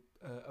into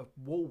a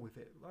wall with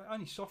it, like,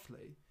 only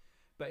softly,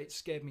 but it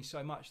scared me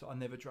so much that I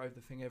never drove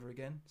the thing ever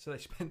again. So they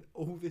spent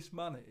all this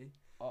money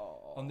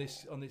on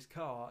this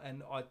car,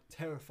 and I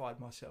terrified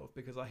myself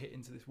because I hit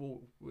into this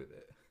wall with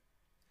it,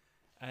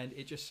 and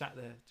it just sat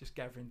there, just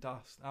gathering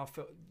dust. And I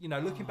felt,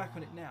 looking back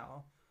on it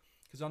now,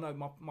 because I know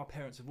my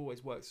parents have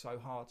always worked so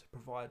hard to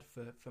provide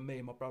for me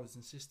and my brothers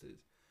and sisters.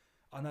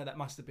 I know that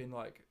must have been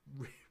like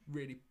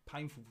really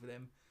painful for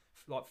them,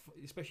 like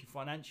especially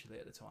financially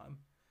at the time.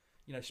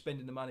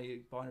 Spending the money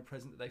buying a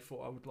present that they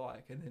thought I would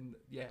like, and then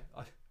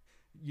I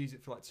use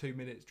it for like 2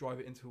 minutes, drive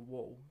it into a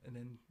wall, and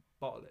then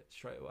bottle it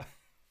straight away.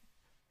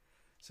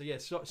 So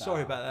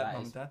sorry about that,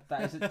 Mum and Dad.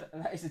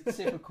 That is a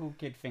typical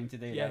kid thing to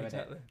do. Yeah, though,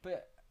 exactly.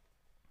 But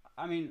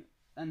I mean,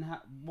 and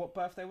what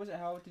birthday was it?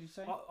 How old did you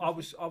say? I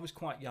was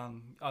quite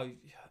young. I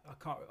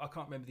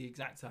can't remember the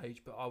exact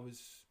age, but I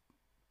was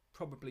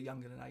probably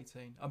younger than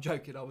 18. I'm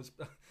joking. I was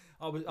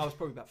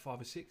probably about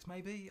 5 or 6,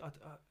 maybe.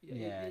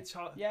 It's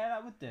hard. Yeah,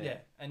 that would do. Yeah,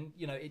 and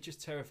it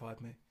just terrified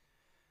me.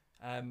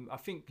 I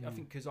think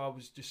because I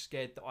was just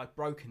scared that I'd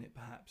broken it.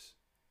 Perhaps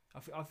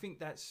I think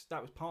that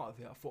was part of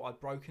it. I thought I'd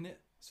broken it,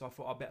 so I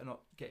thought I better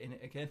not get in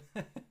it again.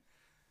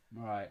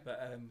 Right.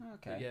 But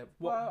okay. Yeah.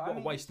 What a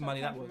waste of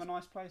money that was. From a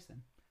nice place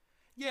then.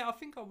 Yeah, I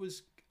think I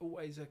was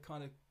always a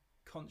kind of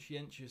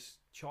conscientious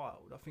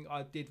child. I think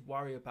I did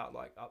worry about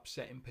like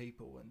upsetting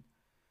people and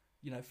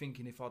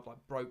thinking if I'd like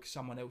broke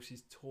someone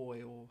else's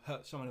toy or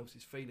hurt someone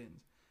else's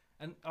feelings.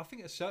 And I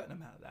think a certain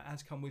amount of that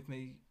has come with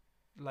me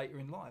later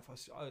in life.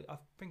 I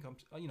think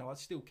I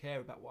still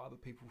care about what other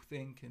people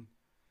think, and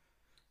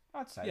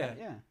I'd say that,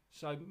 yeah.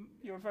 So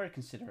you're a very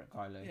considerate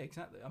guy, Lou. Yeah,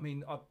 exactly. I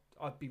mean,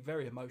 I'd be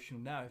very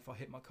emotional now if I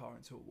hit my car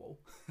into a wall.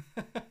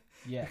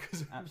 Yeah,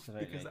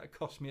 absolutely. Because that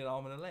cost me an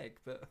arm and a leg,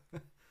 but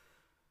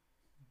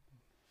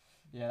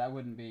yeah, that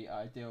wouldn't be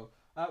ideal.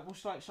 Well,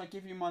 shall I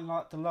give you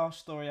the last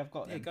story I've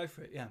got? Yeah, go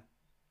for it. Yeah.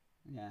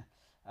 Yeah.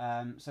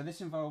 So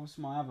this involves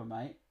my other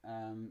mate.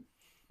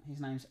 His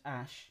name's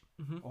Ash,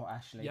 or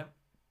Ashley. Yeah.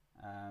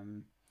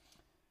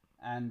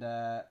 And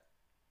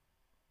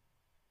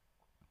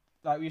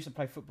like we used to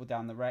play football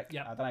down the rec.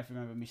 I don't know if you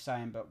remember me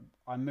saying, but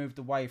I moved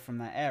away from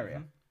that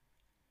area,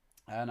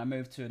 and I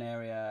moved to an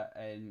area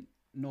in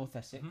North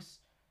Essex,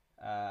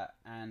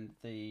 and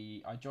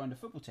I joined a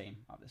football team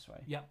up this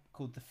way. Yeah.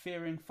 Called the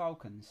Fearing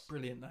Falcons.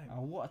 Brilliant name.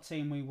 Oh, what a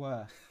team we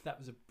were! That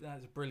was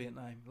a brilliant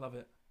name. Love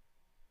it.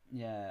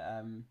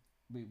 Yeah.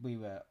 we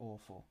were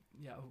awful.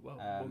 Yeah,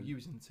 well, you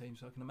was in the team,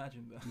 so I can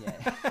imagine. But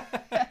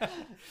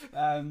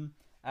Yeah.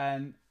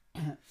 And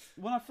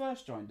when I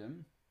first joined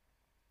them,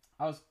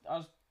 I was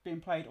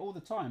being played all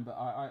the time, but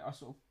I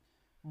sort of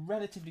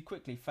relatively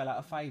quickly fell out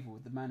of favour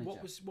with the manager.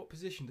 What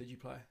position did you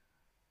play?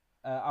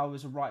 I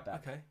was a right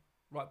back. Okay,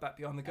 right back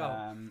behind the goal.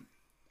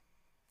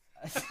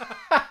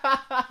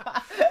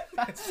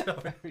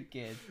 Very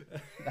good.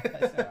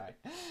 That's all right.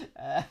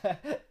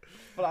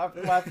 But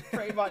I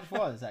pretty much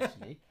was,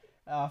 actually.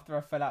 After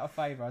I fell out of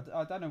favour,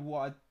 I don't know what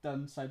I'd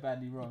done so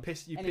badly wrong.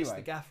 You pissed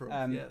the gaffer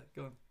off. Yeah,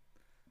 go on.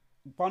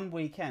 One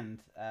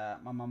weekend,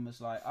 my mum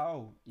was like,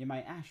 "Oh, your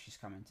mate Ash is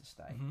coming to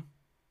stay,"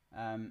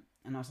 and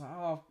I was like,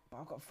 "Oh,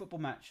 I've got a football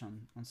match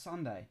on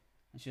Sunday,"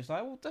 and she was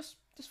like, "Well, that's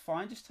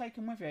fine. Just take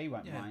him with you. He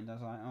won't mind." I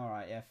was like, "All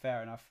right, yeah,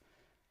 fair enough."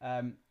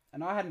 And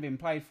I hadn't been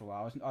played for a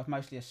while. I was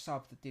mostly a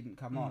sub that didn't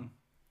come on.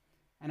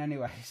 And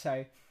anyway,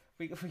 so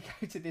we go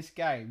to this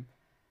game,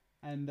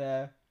 and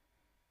I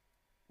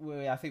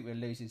think we're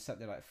losing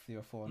something like 3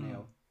 or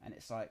 4-0, and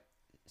it's like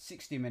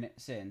 60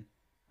 minutes in,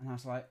 and I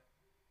was like,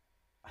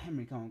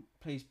 "Henry, come on,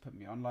 please put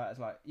me on." Like, it's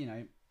like, you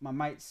know, my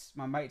mates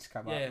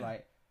come up,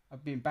 like,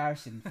 I'd be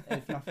embarrassing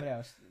if nothing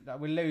else. Like,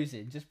 we're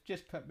losing,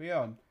 just put me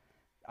on.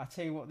 I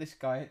tell you what,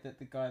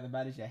 the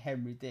manager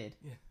Henry did.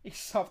 Yeah. He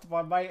subbed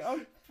my mate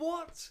on.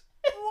 What?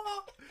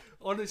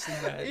 Honestly,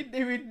 man. He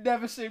knew he'd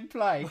never seen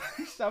play.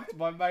 He subbed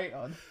my mate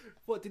on.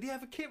 What, did he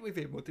have a kit with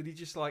him, or did he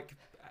just like?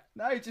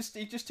 No, he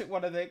just took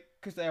one of the,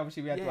 because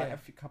we had like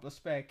a couple of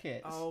spare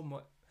kits. Oh my,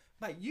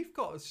 mate, you've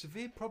got a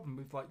severe problem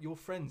with like your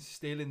friends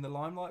stealing the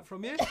limelight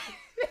from you.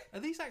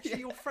 Are these actually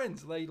your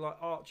friends? Are they like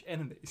arch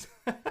enemies?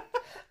 I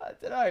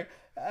don't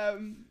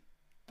know.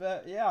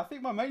 But yeah, I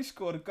think my mate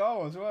scored a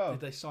goal as well.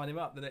 Did they sign him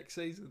up the next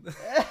season?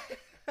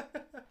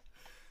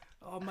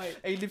 Oh mate,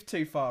 he lived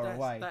too far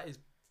away. That is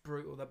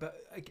brutal. But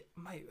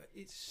mate,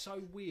 it's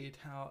so weird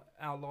how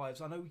our lives.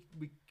 I know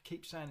we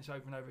keep saying this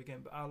over and over again,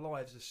 but our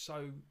lives are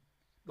so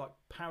like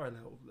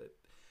parallel.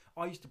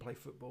 I used to play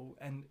football,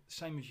 and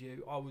same as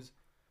you, I was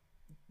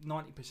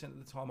 90%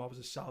 of the time I was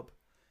a sub.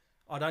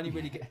 I'd only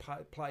really get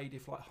played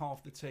if like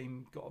half the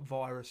team got a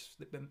virus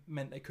that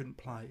meant they couldn't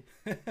play.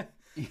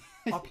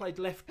 I played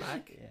left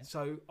back,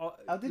 so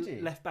did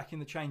you? Left back in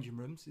the changing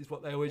rooms is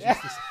what they always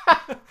used to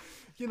say.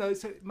 You know,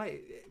 so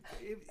mate,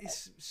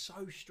 it's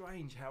so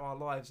strange how our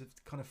lives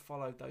have kind of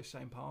followed those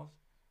same paths.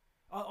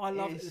 I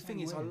love the thing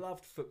is, I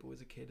loved football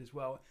as a kid as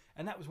well,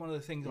 and that was one of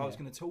the things I was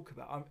going to talk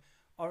about.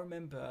 I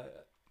remember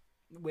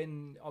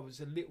when I was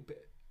a little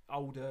bit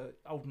old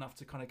enough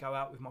to kind of go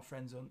out with my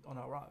friends on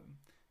our own.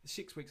 The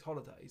 6 weeks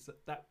holidays,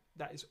 that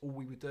is all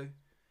we would do.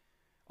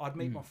 I'd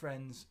meet my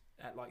friends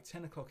at like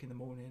 10 o'clock in the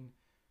morning.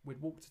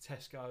 We'd walk to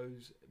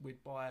Tesco's.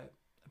 We'd buy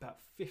about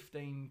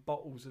 15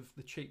 bottles of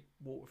the cheap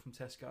water from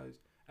Tesco's,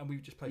 and we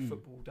would just play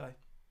football all day.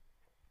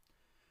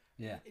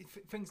 Yeah,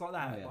 things like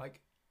that.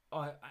 Like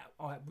I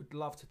would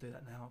love to do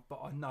that now,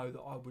 but I know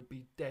that I would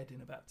be dead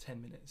in about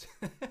 10 minutes.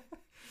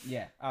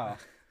 Yeah. Oh,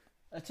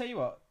 I tell you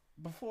what.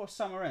 Before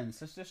summer ends,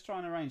 let's just try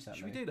and arrange that.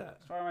 Should we do that?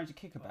 Let's try and arrange a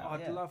kickabout.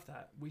 I'd love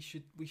that. We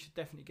should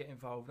definitely get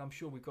involved. I'm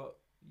sure we've got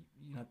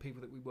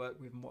people that we work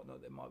with and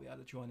whatnot that might be able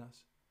to join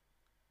us.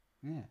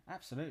 Yeah,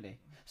 absolutely.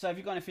 So have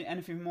you got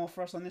anything more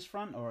for us on this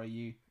front, or are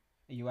you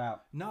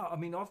out? No, I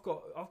mean I've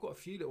got a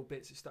few little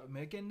bits that stuck with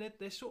me. Again,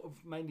 they're sort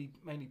of mainly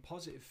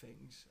positive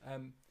things.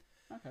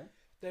 Okay.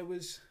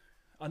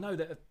 I know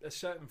that a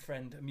certain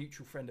friend, a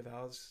mutual friend of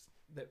ours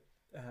that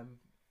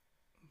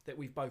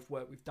we've both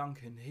worked with,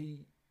 Duncan.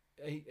 He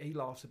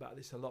laughs about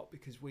this a lot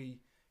because we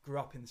grew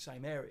up in the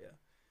same area,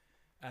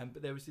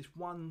 but there was this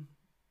one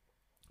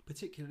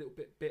particular little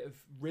bit of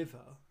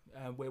river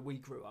where we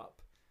grew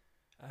up.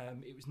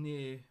 It was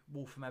near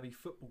Waltham Abbey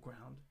football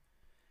ground,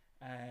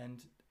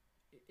 and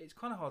it's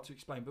kind of hard to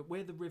explain, but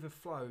where the river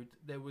flowed,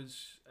 there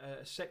was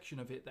a section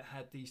of it that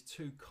had these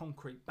two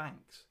concrete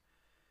banks.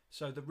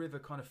 So the river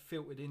kind of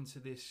filtered into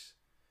this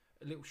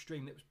little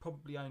stream that was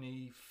probably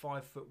only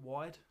 5 foot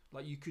wide.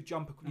 Like you could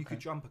jump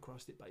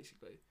across it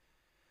basically.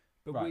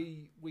 But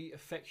we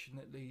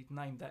affectionately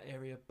named that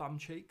area Bum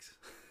Cheeks.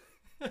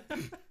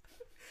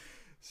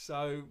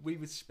 So we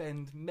would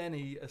spend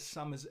many a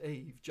summer's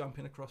eve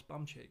jumping across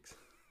Bum Cheeks.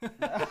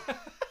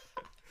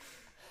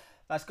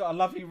 That's got a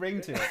lovely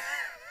ring to it.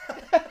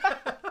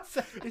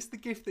 It's the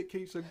gift that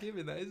keeps on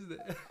giving, that, isn't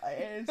it?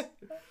 It is.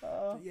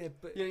 Yeah,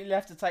 but you'll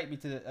have to take me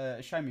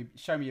to show me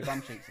your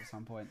bum cheeks at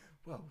some point.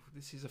 Well,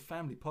 this is a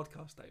family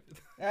podcast, David.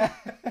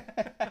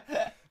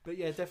 But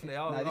yeah, definitely.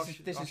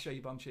 I'll show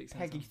you bum cheeks.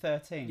 Peggy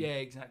 13. Yeah,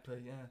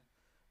 exactly. Yeah.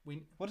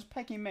 What does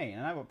Peggy mean?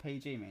 I know what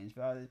PG means,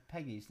 but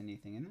Peggy's the new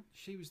thing, isn't it?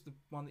 She was the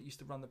one that used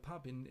to run the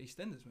pub in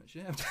EastEnders, wasn't she?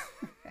 Yeah.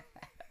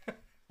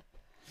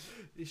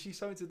 Is she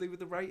something to do with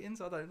the ratings?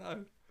 I don't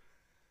know.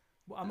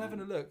 Well, I'm having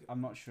a look. I'm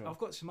not sure. I've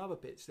got some other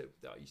bits that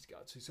I used to go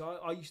to. So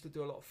I used to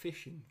do a lot of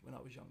fishing when I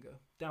was younger,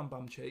 down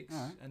Bum Cheeks,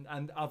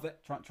 and other.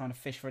 Trying to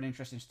fish for an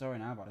interesting story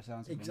now, by the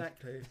sounds of it.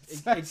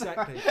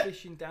 Exactly.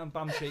 Fishing down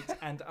Bum Cheeks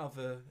and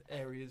other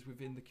areas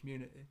within the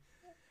community.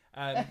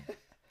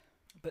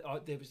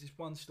 But there was this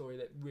one story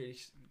that really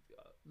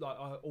like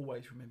I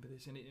always remember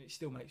this, and it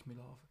still makes me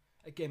laugh.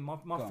 Again, my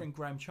Go on. friend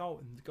Graham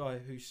Charlton, the guy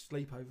whose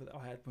sleepover that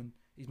I had when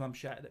his mum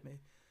shouted at me,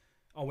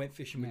 I went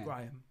fishing with Yeah.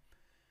 Graham,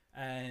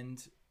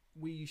 and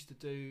we used to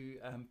do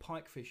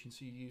pike fishing.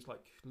 So you use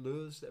like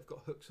lures that have got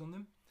hooks on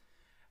them.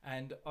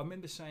 And I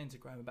remember saying to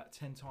Graham about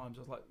 10 times,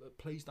 I was like, "Look,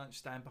 please don't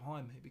stand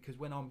behind me, because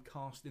when I'm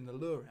casting the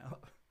lure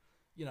out,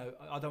 you know,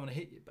 I don't want to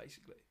hit you,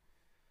 basically."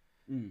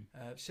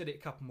 Said it a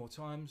couple more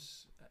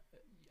times,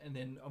 and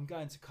then I'm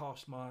going to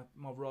cast my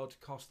rod,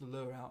 cast the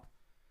lure out.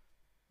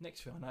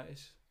 Next thing I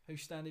notice,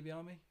 who's standing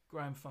behind me?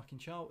 Graham fucking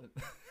Charlton.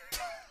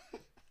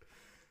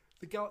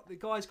 The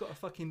guy's got a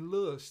fucking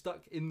lure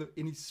stuck in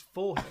his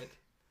forehead.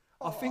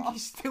 I think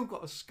he's still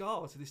got a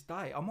scar to this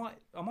day. I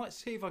might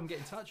see if I can get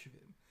in touch with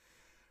him.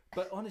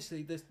 But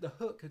honestly, the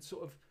hook had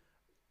sort of,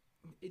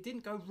 it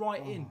didn't go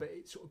right in, but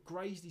it sort of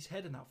grazed his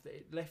head enough that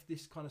it left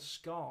this kind of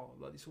scar,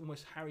 like this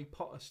almost Harry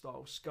Potter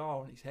style scar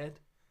on his head.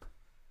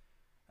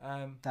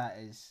 That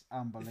is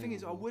unbelievable. The thing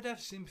is, I would have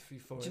sympathy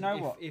for him. Do you know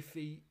what? If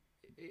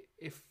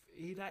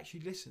he'd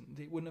actually listened,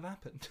 it wouldn't have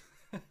happened.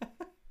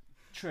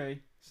 True.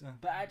 So,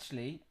 But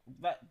actually,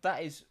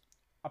 that is,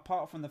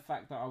 apart from the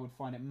fact that I would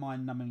find it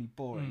mind-numbingly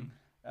boring,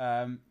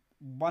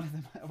 one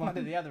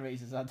of the other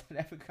reasons I don't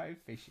ever go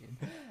fishing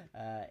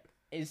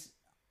is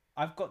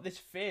I've got this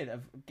fear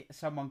of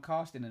someone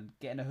casting and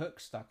getting a hook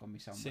stuck on me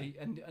somewhere. see,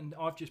 and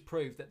I've just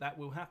proved that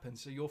will happen.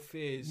 So your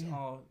fears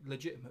are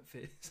legitimate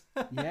fears.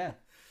 Yeah,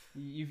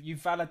 you've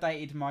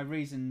validated my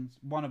reasons.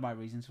 One of my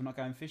reasons for not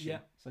going fishing. Yeah.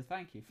 So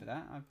thank you for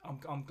that.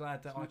 I'm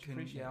glad that It's I much can.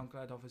 appreciated. Yeah, I'm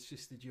glad I've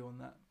assisted you on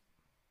that.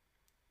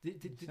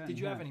 Did certainly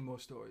you have have. any more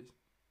stories?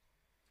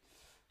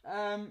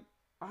 I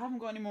haven't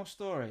got any more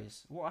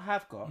stories. What I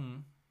have got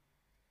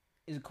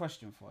is a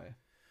question for you.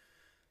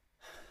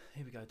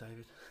 Here we go,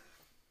 David.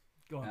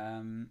 Go on.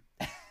 Um,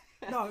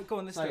 No, go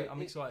on. Let's so do it.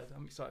 I'm excited.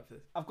 I'm excited for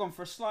this. I've gone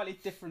for a slightly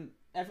different.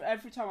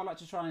 Every time I like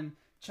to try and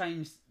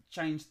change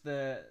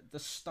the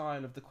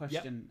style of the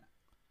question,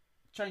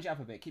 change it up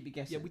a bit, keep you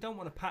guessing. Yeah, we don't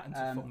want a pattern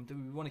to form, do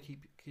we? We want to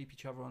keep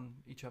each other on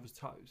each other's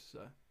toes.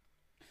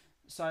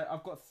 So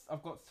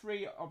I've got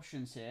three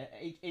options here.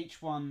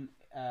 Each one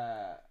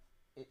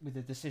with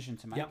a decision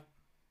to make. Yep.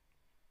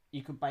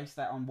 You can base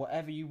that on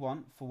whatever you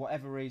want for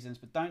whatever reasons,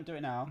 but don't do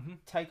it now. Mhm.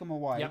 Take them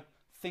away. Yep.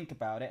 Think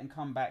about it and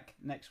come back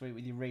next week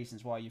with your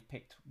reasons why you've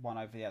picked one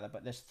over the other.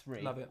 But there's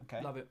three. Love it.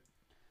 Okay. Love it.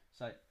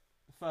 So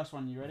the first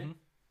one, you ready? Mhm.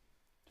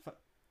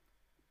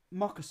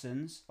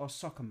 Moccasins or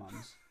soccer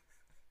mums?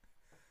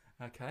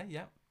 Okay.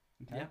 Yeah.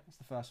 Okay, Yeah. that's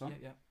the first one.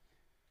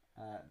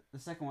 Yeah. The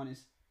second one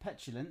is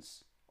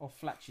petulance or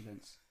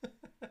flatulence.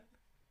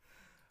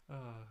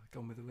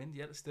 Gone with the wind.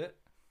 Yeah. Let's do it.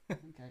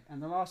 Okay,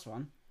 and the last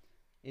one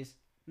is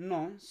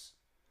nonce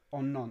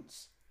or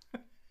nonce.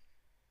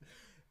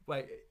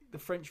 Wait, the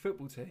French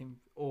football team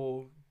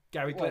or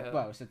Gary Well, Glitter?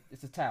 well,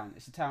 it's a town.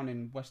 It's a town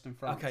in Western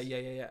France. Okay.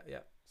 Yeah.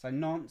 So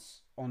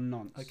nonce or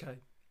nonce. Okay.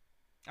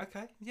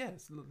 Yeah.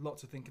 There's a lot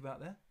to think about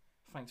there.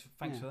 Thanks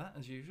Yeah. for that,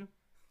 as usual.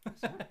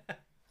 That's all right.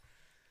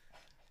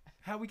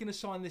 How are we going to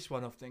sign this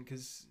one off then?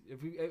 Because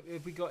have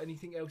we got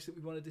anything else that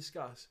we want to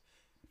discuss?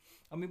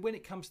 I mean, when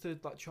it comes to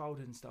like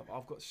childhood and stuff,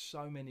 I've got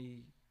so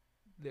many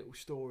little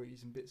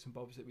stories and bits and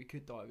bobs that we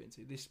could dive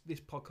into. This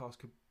podcast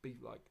could be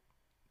like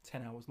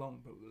 10 hours long,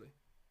 probably.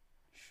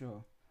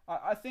 Sure.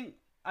 I think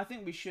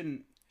we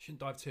shouldn't Shouldn't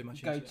dive too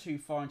much go into it. too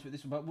far into it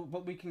this one,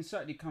 but we can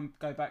certainly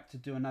go back to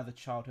do another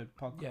childhood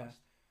podcast. Yeah.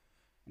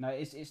 You know,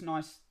 it's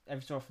nice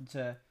every so often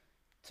to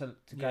go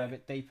Yeah. a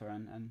bit deeper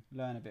and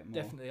learn a bit more.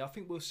 Definitely. I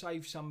think we'll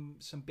save some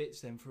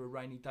bits then for a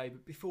rainy day.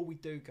 But before we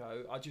do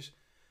go, I just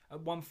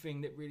one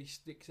thing that really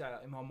sticks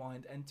out in my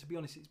mind, and to be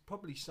honest, it's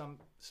probably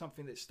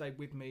something that stayed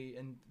with me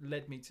and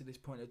led me to this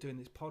point of doing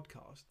this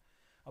podcast.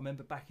 I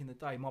remember back in the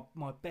day,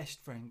 my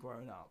best friend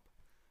growing up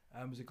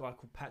was a guy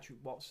called Patrick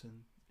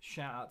Watson.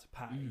 Shout out to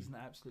Pat, he's an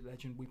absolute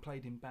legend. We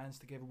played in bands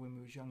together when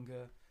we was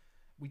younger.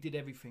 We did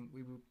everything.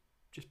 We were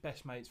just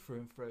best mates through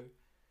and through.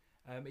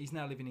 He's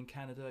now living in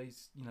Canada.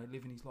 He's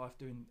living his life,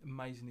 doing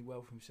amazingly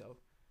well for himself.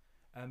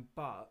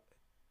 But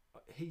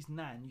his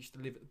nan used to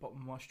live at the bottom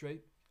of my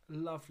street.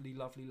 Lovely,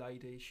 lovely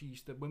lady. She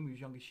used to, when we was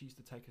younger, she used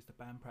to take us to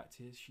band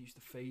practice. She used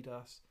to feed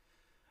us.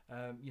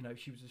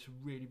 She was just a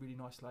really, really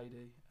nice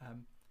lady.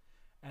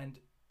 And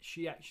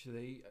she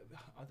actually,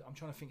 I'm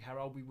trying to think how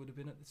old we would have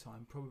been at the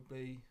time.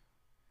 Probably,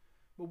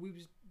 well, we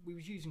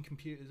was using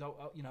computers,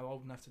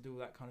 old enough to do all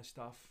that kind of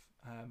stuff.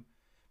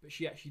 But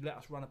she actually let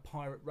us run a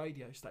pirate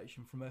radio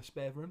station from her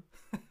spare room.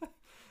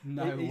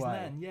 No His way.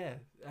 nan, yeah.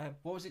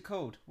 What was it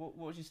called? What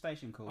was your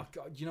station called?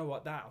 You know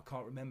what? That I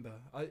can't remember.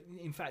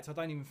 In fact, I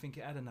don't even think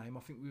it had a name. I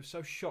think we were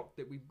so shocked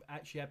that we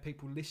actually had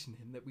people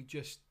listening that we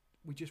just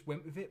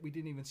went with it. We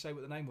didn't even say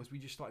what the name was. We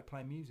just started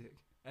playing music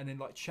and then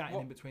like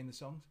chatting in between the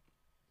songs.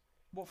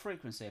 What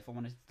frequency? If I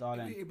wanted to dial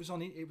in, It was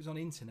on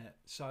internet.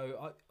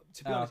 So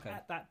to be honest,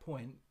 at that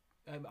point,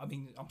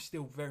 I'm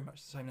still very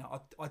much the same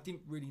now. I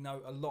didn't really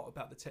know a lot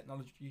about the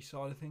technology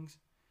side of things.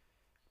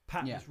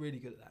 Pat was really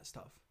good at that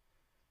stuff.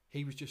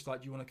 He was just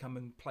like, "Do you want to come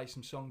and play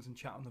some songs and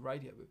chat on the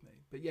radio with me?"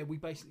 But yeah, we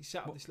basically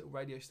set up this little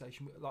radio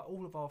station. Like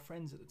all of our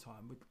friends at the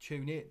time would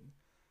tune in,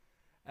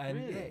 And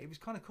Really? yeah, it was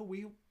kind of cool.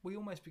 We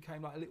almost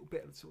became like a little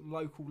bit of sort of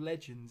local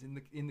legends in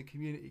the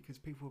community, because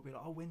people would be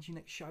like, "Oh, when's your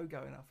next show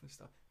going up?" and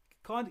stuff.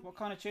 What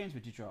kind of tunes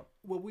would you drop?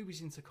 Well, we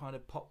was into kind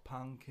of pop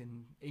punk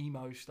and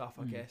emo stuff,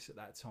 I guess, at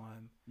that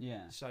time.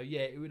 Yeah. So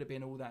yeah, it would have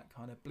been all that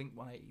kind of Blink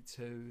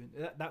 182.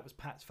 And that was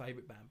Pat's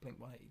favourite band, Blink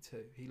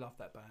 182. He loved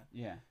that band.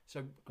 Yeah.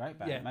 So Great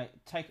band, yeah. mate.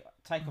 Take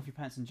off your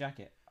pants and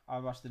jacket. I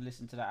must have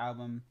listened to that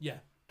album yeah,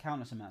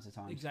 countless amounts of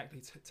times.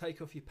 exactly.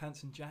 Take off your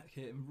pants and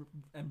jacket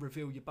and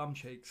reveal your bum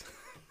cheeks.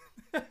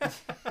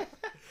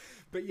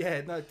 But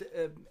yeah, no,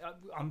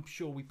 I'm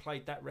sure we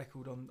played that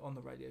record on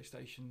the radio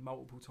station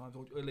multiple times,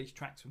 or at least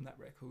tracks from that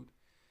record.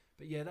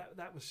 But yeah,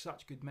 that was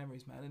such good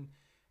memories, man. And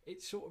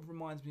it sort of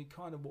reminds me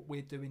kind of what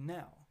we're doing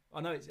now.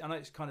 I know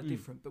it's kind of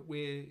different, but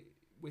we're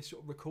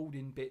sort of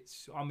recording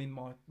bits. I'm in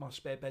my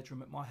spare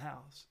bedroom at my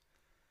house,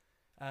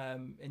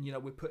 and you know,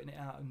 we're putting it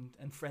out,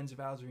 and friends of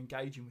ours are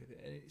engaging with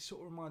it. And it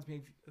sort of reminds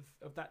me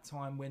of that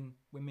time when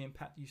me and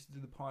Pat used to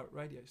do the pirate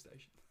radio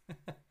station.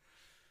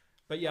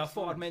 But yeah, I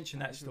thought I'd mention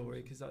that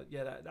story because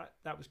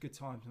that was good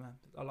times, man.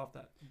 I love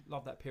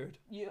that period.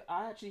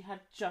 I actually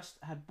had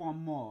one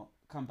more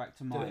come back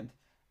to mind.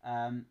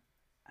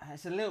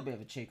 It's a little bit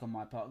of a cheek on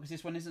my part because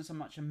this one isn't so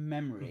much a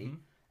memory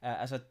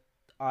as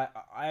I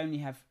only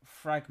have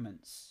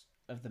fragments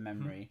of the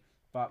memory,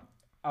 but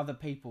other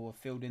people have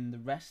filled in the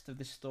rest of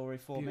this story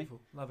for Beautiful.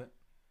 Love it.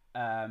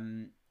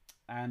 And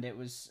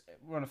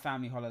we're on a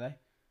family holiday.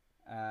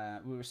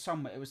 We were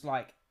somewhere. It was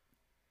like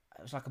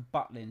a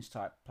Butlins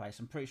type place.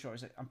 I'm pretty sure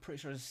it's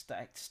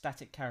a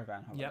static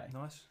caravan holiday. Yeah,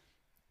 nice.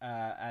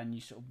 And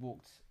you sort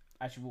of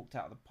as you walked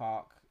out of the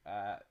park,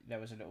 there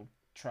was a little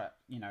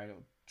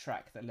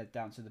track that led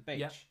down to the beach.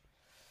 Yep.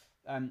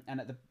 And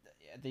at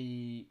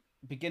the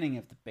beginning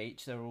of the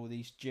beach, there were all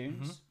these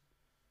dunes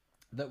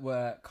that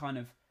were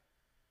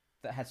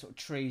that had sort of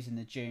trees in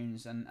the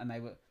dunes, and they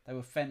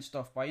were fenced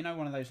off by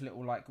one of those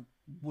little like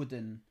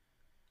wooden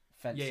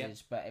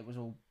fences, but it was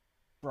all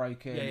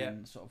broken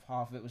and sort of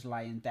half of it was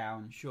laying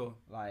down. Sure.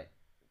 Like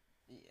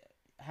it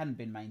hadn't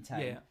been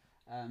maintained.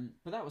 Yeah.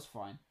 But that was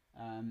fine.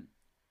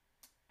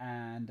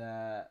 And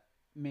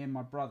me and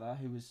my brother,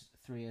 who was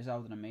 3 years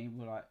older than me,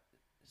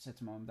 said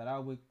to Mum and Dad,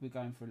 "Oh, we're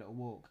going for a little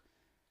walk."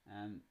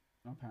 And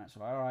my parents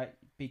were like, "All right,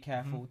 be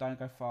careful, don't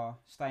go far,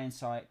 stay in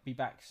sight, be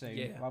back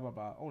soon, blah blah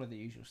blah," all of the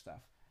usual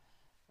stuff.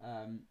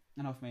 And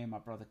off me and my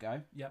brother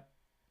go. Yep.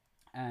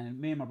 And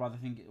me and my brother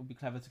think it would be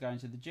clever to go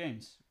into the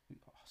dunes.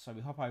 So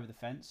we hop over the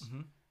fence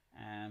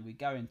and we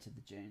go into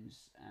the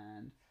dunes,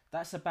 and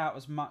that's about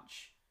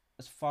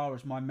as far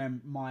as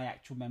my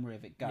actual memory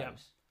of it goes. Yep.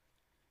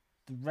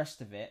 The rest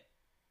of it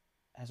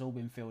has all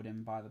been filled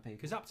in by the people.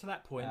 Because up to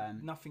that point,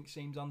 nothing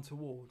seems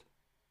untoward.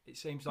 It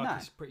seems like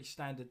it's a pretty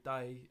standard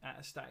day at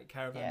a static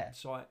caravan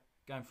site,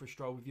 going for a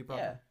stroll with your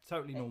brother. Yeah.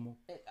 Totally normal.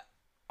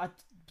 I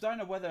don't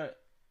know whether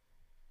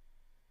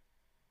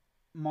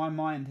my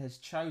mind has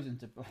chosen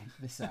to blank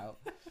this out,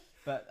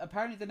 but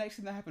apparently the next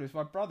thing that happened was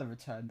my brother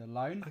returned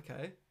alone.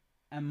 Okay.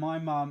 And my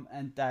mum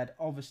and dad,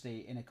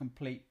 obviously in a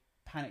complete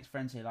panic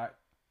frenzy, like,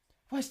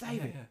 "Where's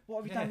David? What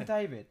have you done with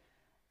David?"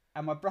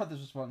 And my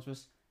brother's response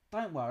was,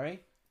 "Don't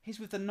worry, he's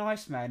with the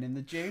nice man in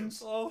the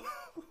dunes." Oh.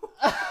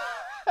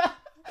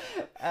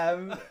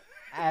 And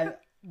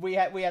we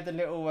had the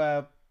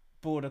little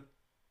border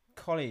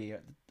collie.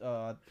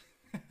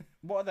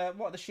 What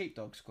are the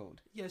sheepdogs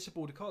called? Yeah, it's a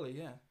border collie.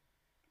 Yeah.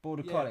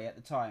 Border collie at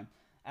the time,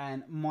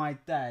 and my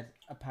dad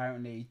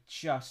apparently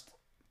just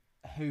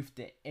hoofed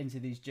it into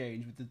these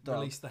dunes with the dog.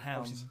 Released the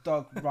hounds. Obviously the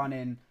dog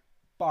running,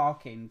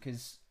 barking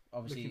because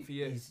obviously Looking for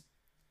you. his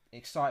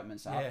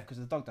excitement's up because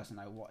the dog doesn't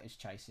know what is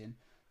chasing,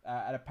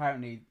 and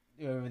apparently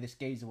whoever this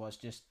geezer was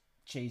just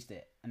cheesed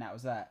it, and that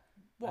was that.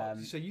 What?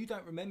 So you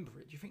don't remember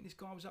it? Do you think this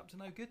guy was up to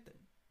no good then?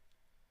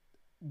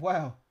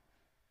 Well,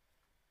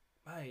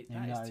 mate, who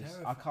that knows? is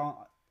terrifying. I can't.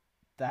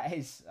 That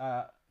is.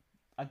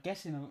 I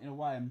guess in a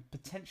way I'm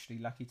potentially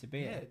lucky to be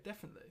Yeah, it.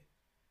 definitely.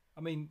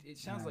 I mean, it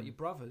sounds like your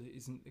brother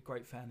isn't a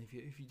great fan of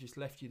you if he just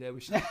left you there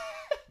with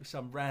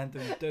some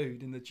random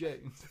dude in the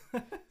dunes.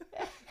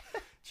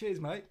 Cheers,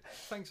 mate.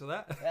 Thanks for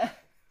that.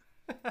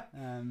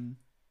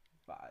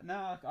 But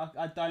no,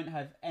 I don't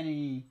have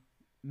any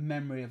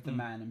memory of the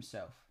man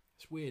himself.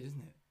 It's weird,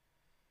 isn't it?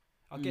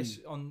 I guess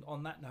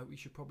on that note, we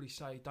should probably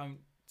say don't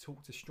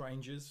talk to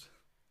strangers.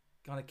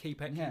 Kind of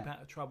keep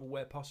out of trouble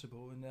where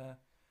possible. And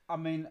I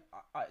mean,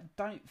 I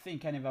don't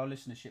think any of our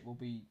listenership will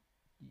be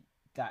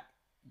that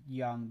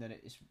young that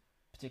it is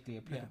particularly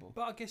applicable. Yeah,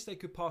 but I guess they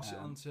could pass it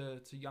on to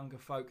younger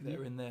folk that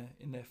are in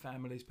their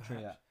families, perhaps.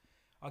 True that.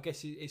 I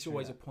guess it's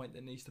always a point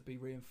that needs to be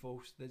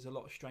reinforced. There's a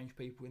lot of strange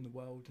people in the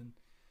world, and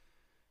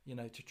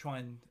to try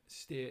and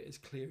steer it as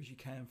clear as you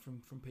can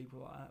from people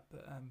like that.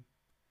 But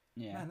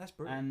man, that's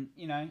brilliant.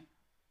 And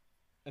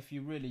if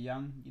you're really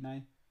young,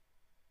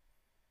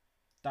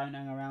 don't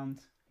hang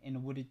around in the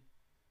wooded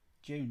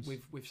dunes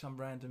with some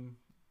random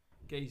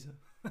geezer.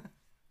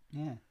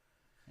 Yeah,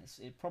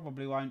 it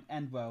probably won't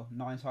end well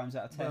 9 times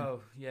out of 10.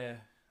 Well, yeah.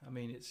 I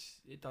mean,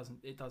 it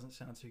doesn't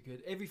sound too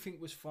good. Everything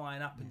was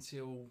fine up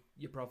until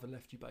your brother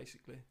left you.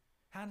 Basically,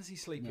 how does he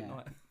sleep at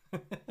night?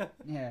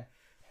 Yeah.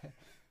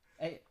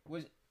 It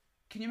was.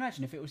 Can you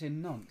imagine if it was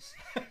in nonce?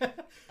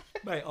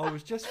 Mate, I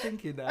was just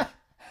thinking that.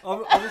 I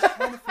was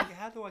trying to think,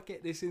 how do I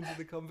get this into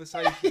the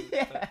conversation?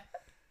 Yeah. But,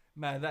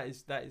 man, that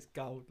is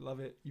gold. Love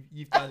it.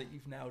 You've done it.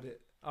 You've nailed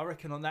it. I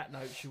reckon on that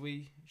note, should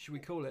we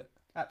call it?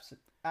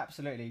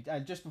 Absolutely.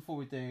 Just before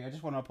we do, I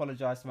just want to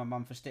apologise to my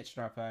mum for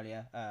stitching her up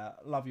earlier.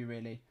 Love you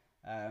really.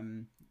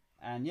 And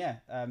yeah,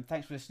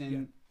 thanks for listening.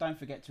 Yeah. Don't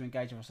forget to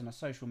engage with us on our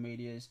social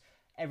medias.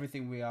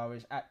 Everything we are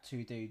is at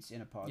Two Dudes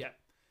in a Pod. Yeah.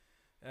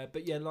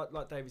 But yeah,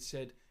 like David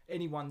said,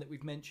 anyone that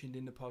we've mentioned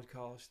in the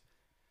podcast,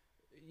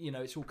 you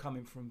know, it's all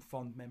coming from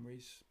fond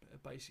memories,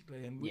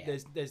 basically, and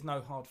there's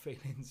no hard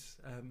feelings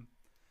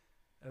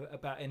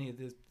about any of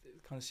the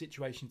kind of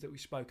situations that we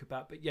spoke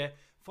about. But yeah,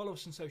 follow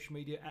us on social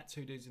media at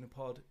Two Dudes in a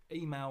Pod.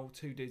 Email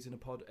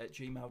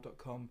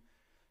twodudesinaPod@gmail.com.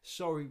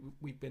 Sorry,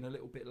 we've been a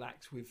little bit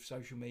lax with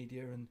social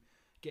media and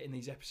getting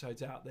these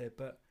episodes out there,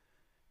 but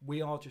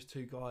we are just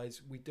two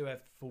guys. We do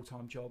have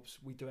full-time jobs.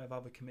 We do have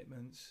other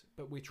commitments,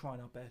 but we're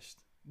trying our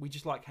best. We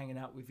just like hanging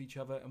out with each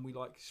other, and we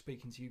like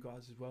speaking to you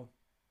guys as well.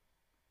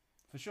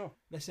 For sure.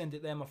 Let's end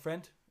it there, my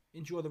friend.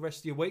 Enjoy the rest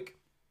of your week.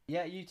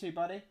 Yeah, you too,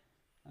 buddy.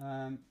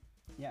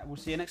 Yeah, we'll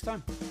see you next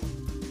time.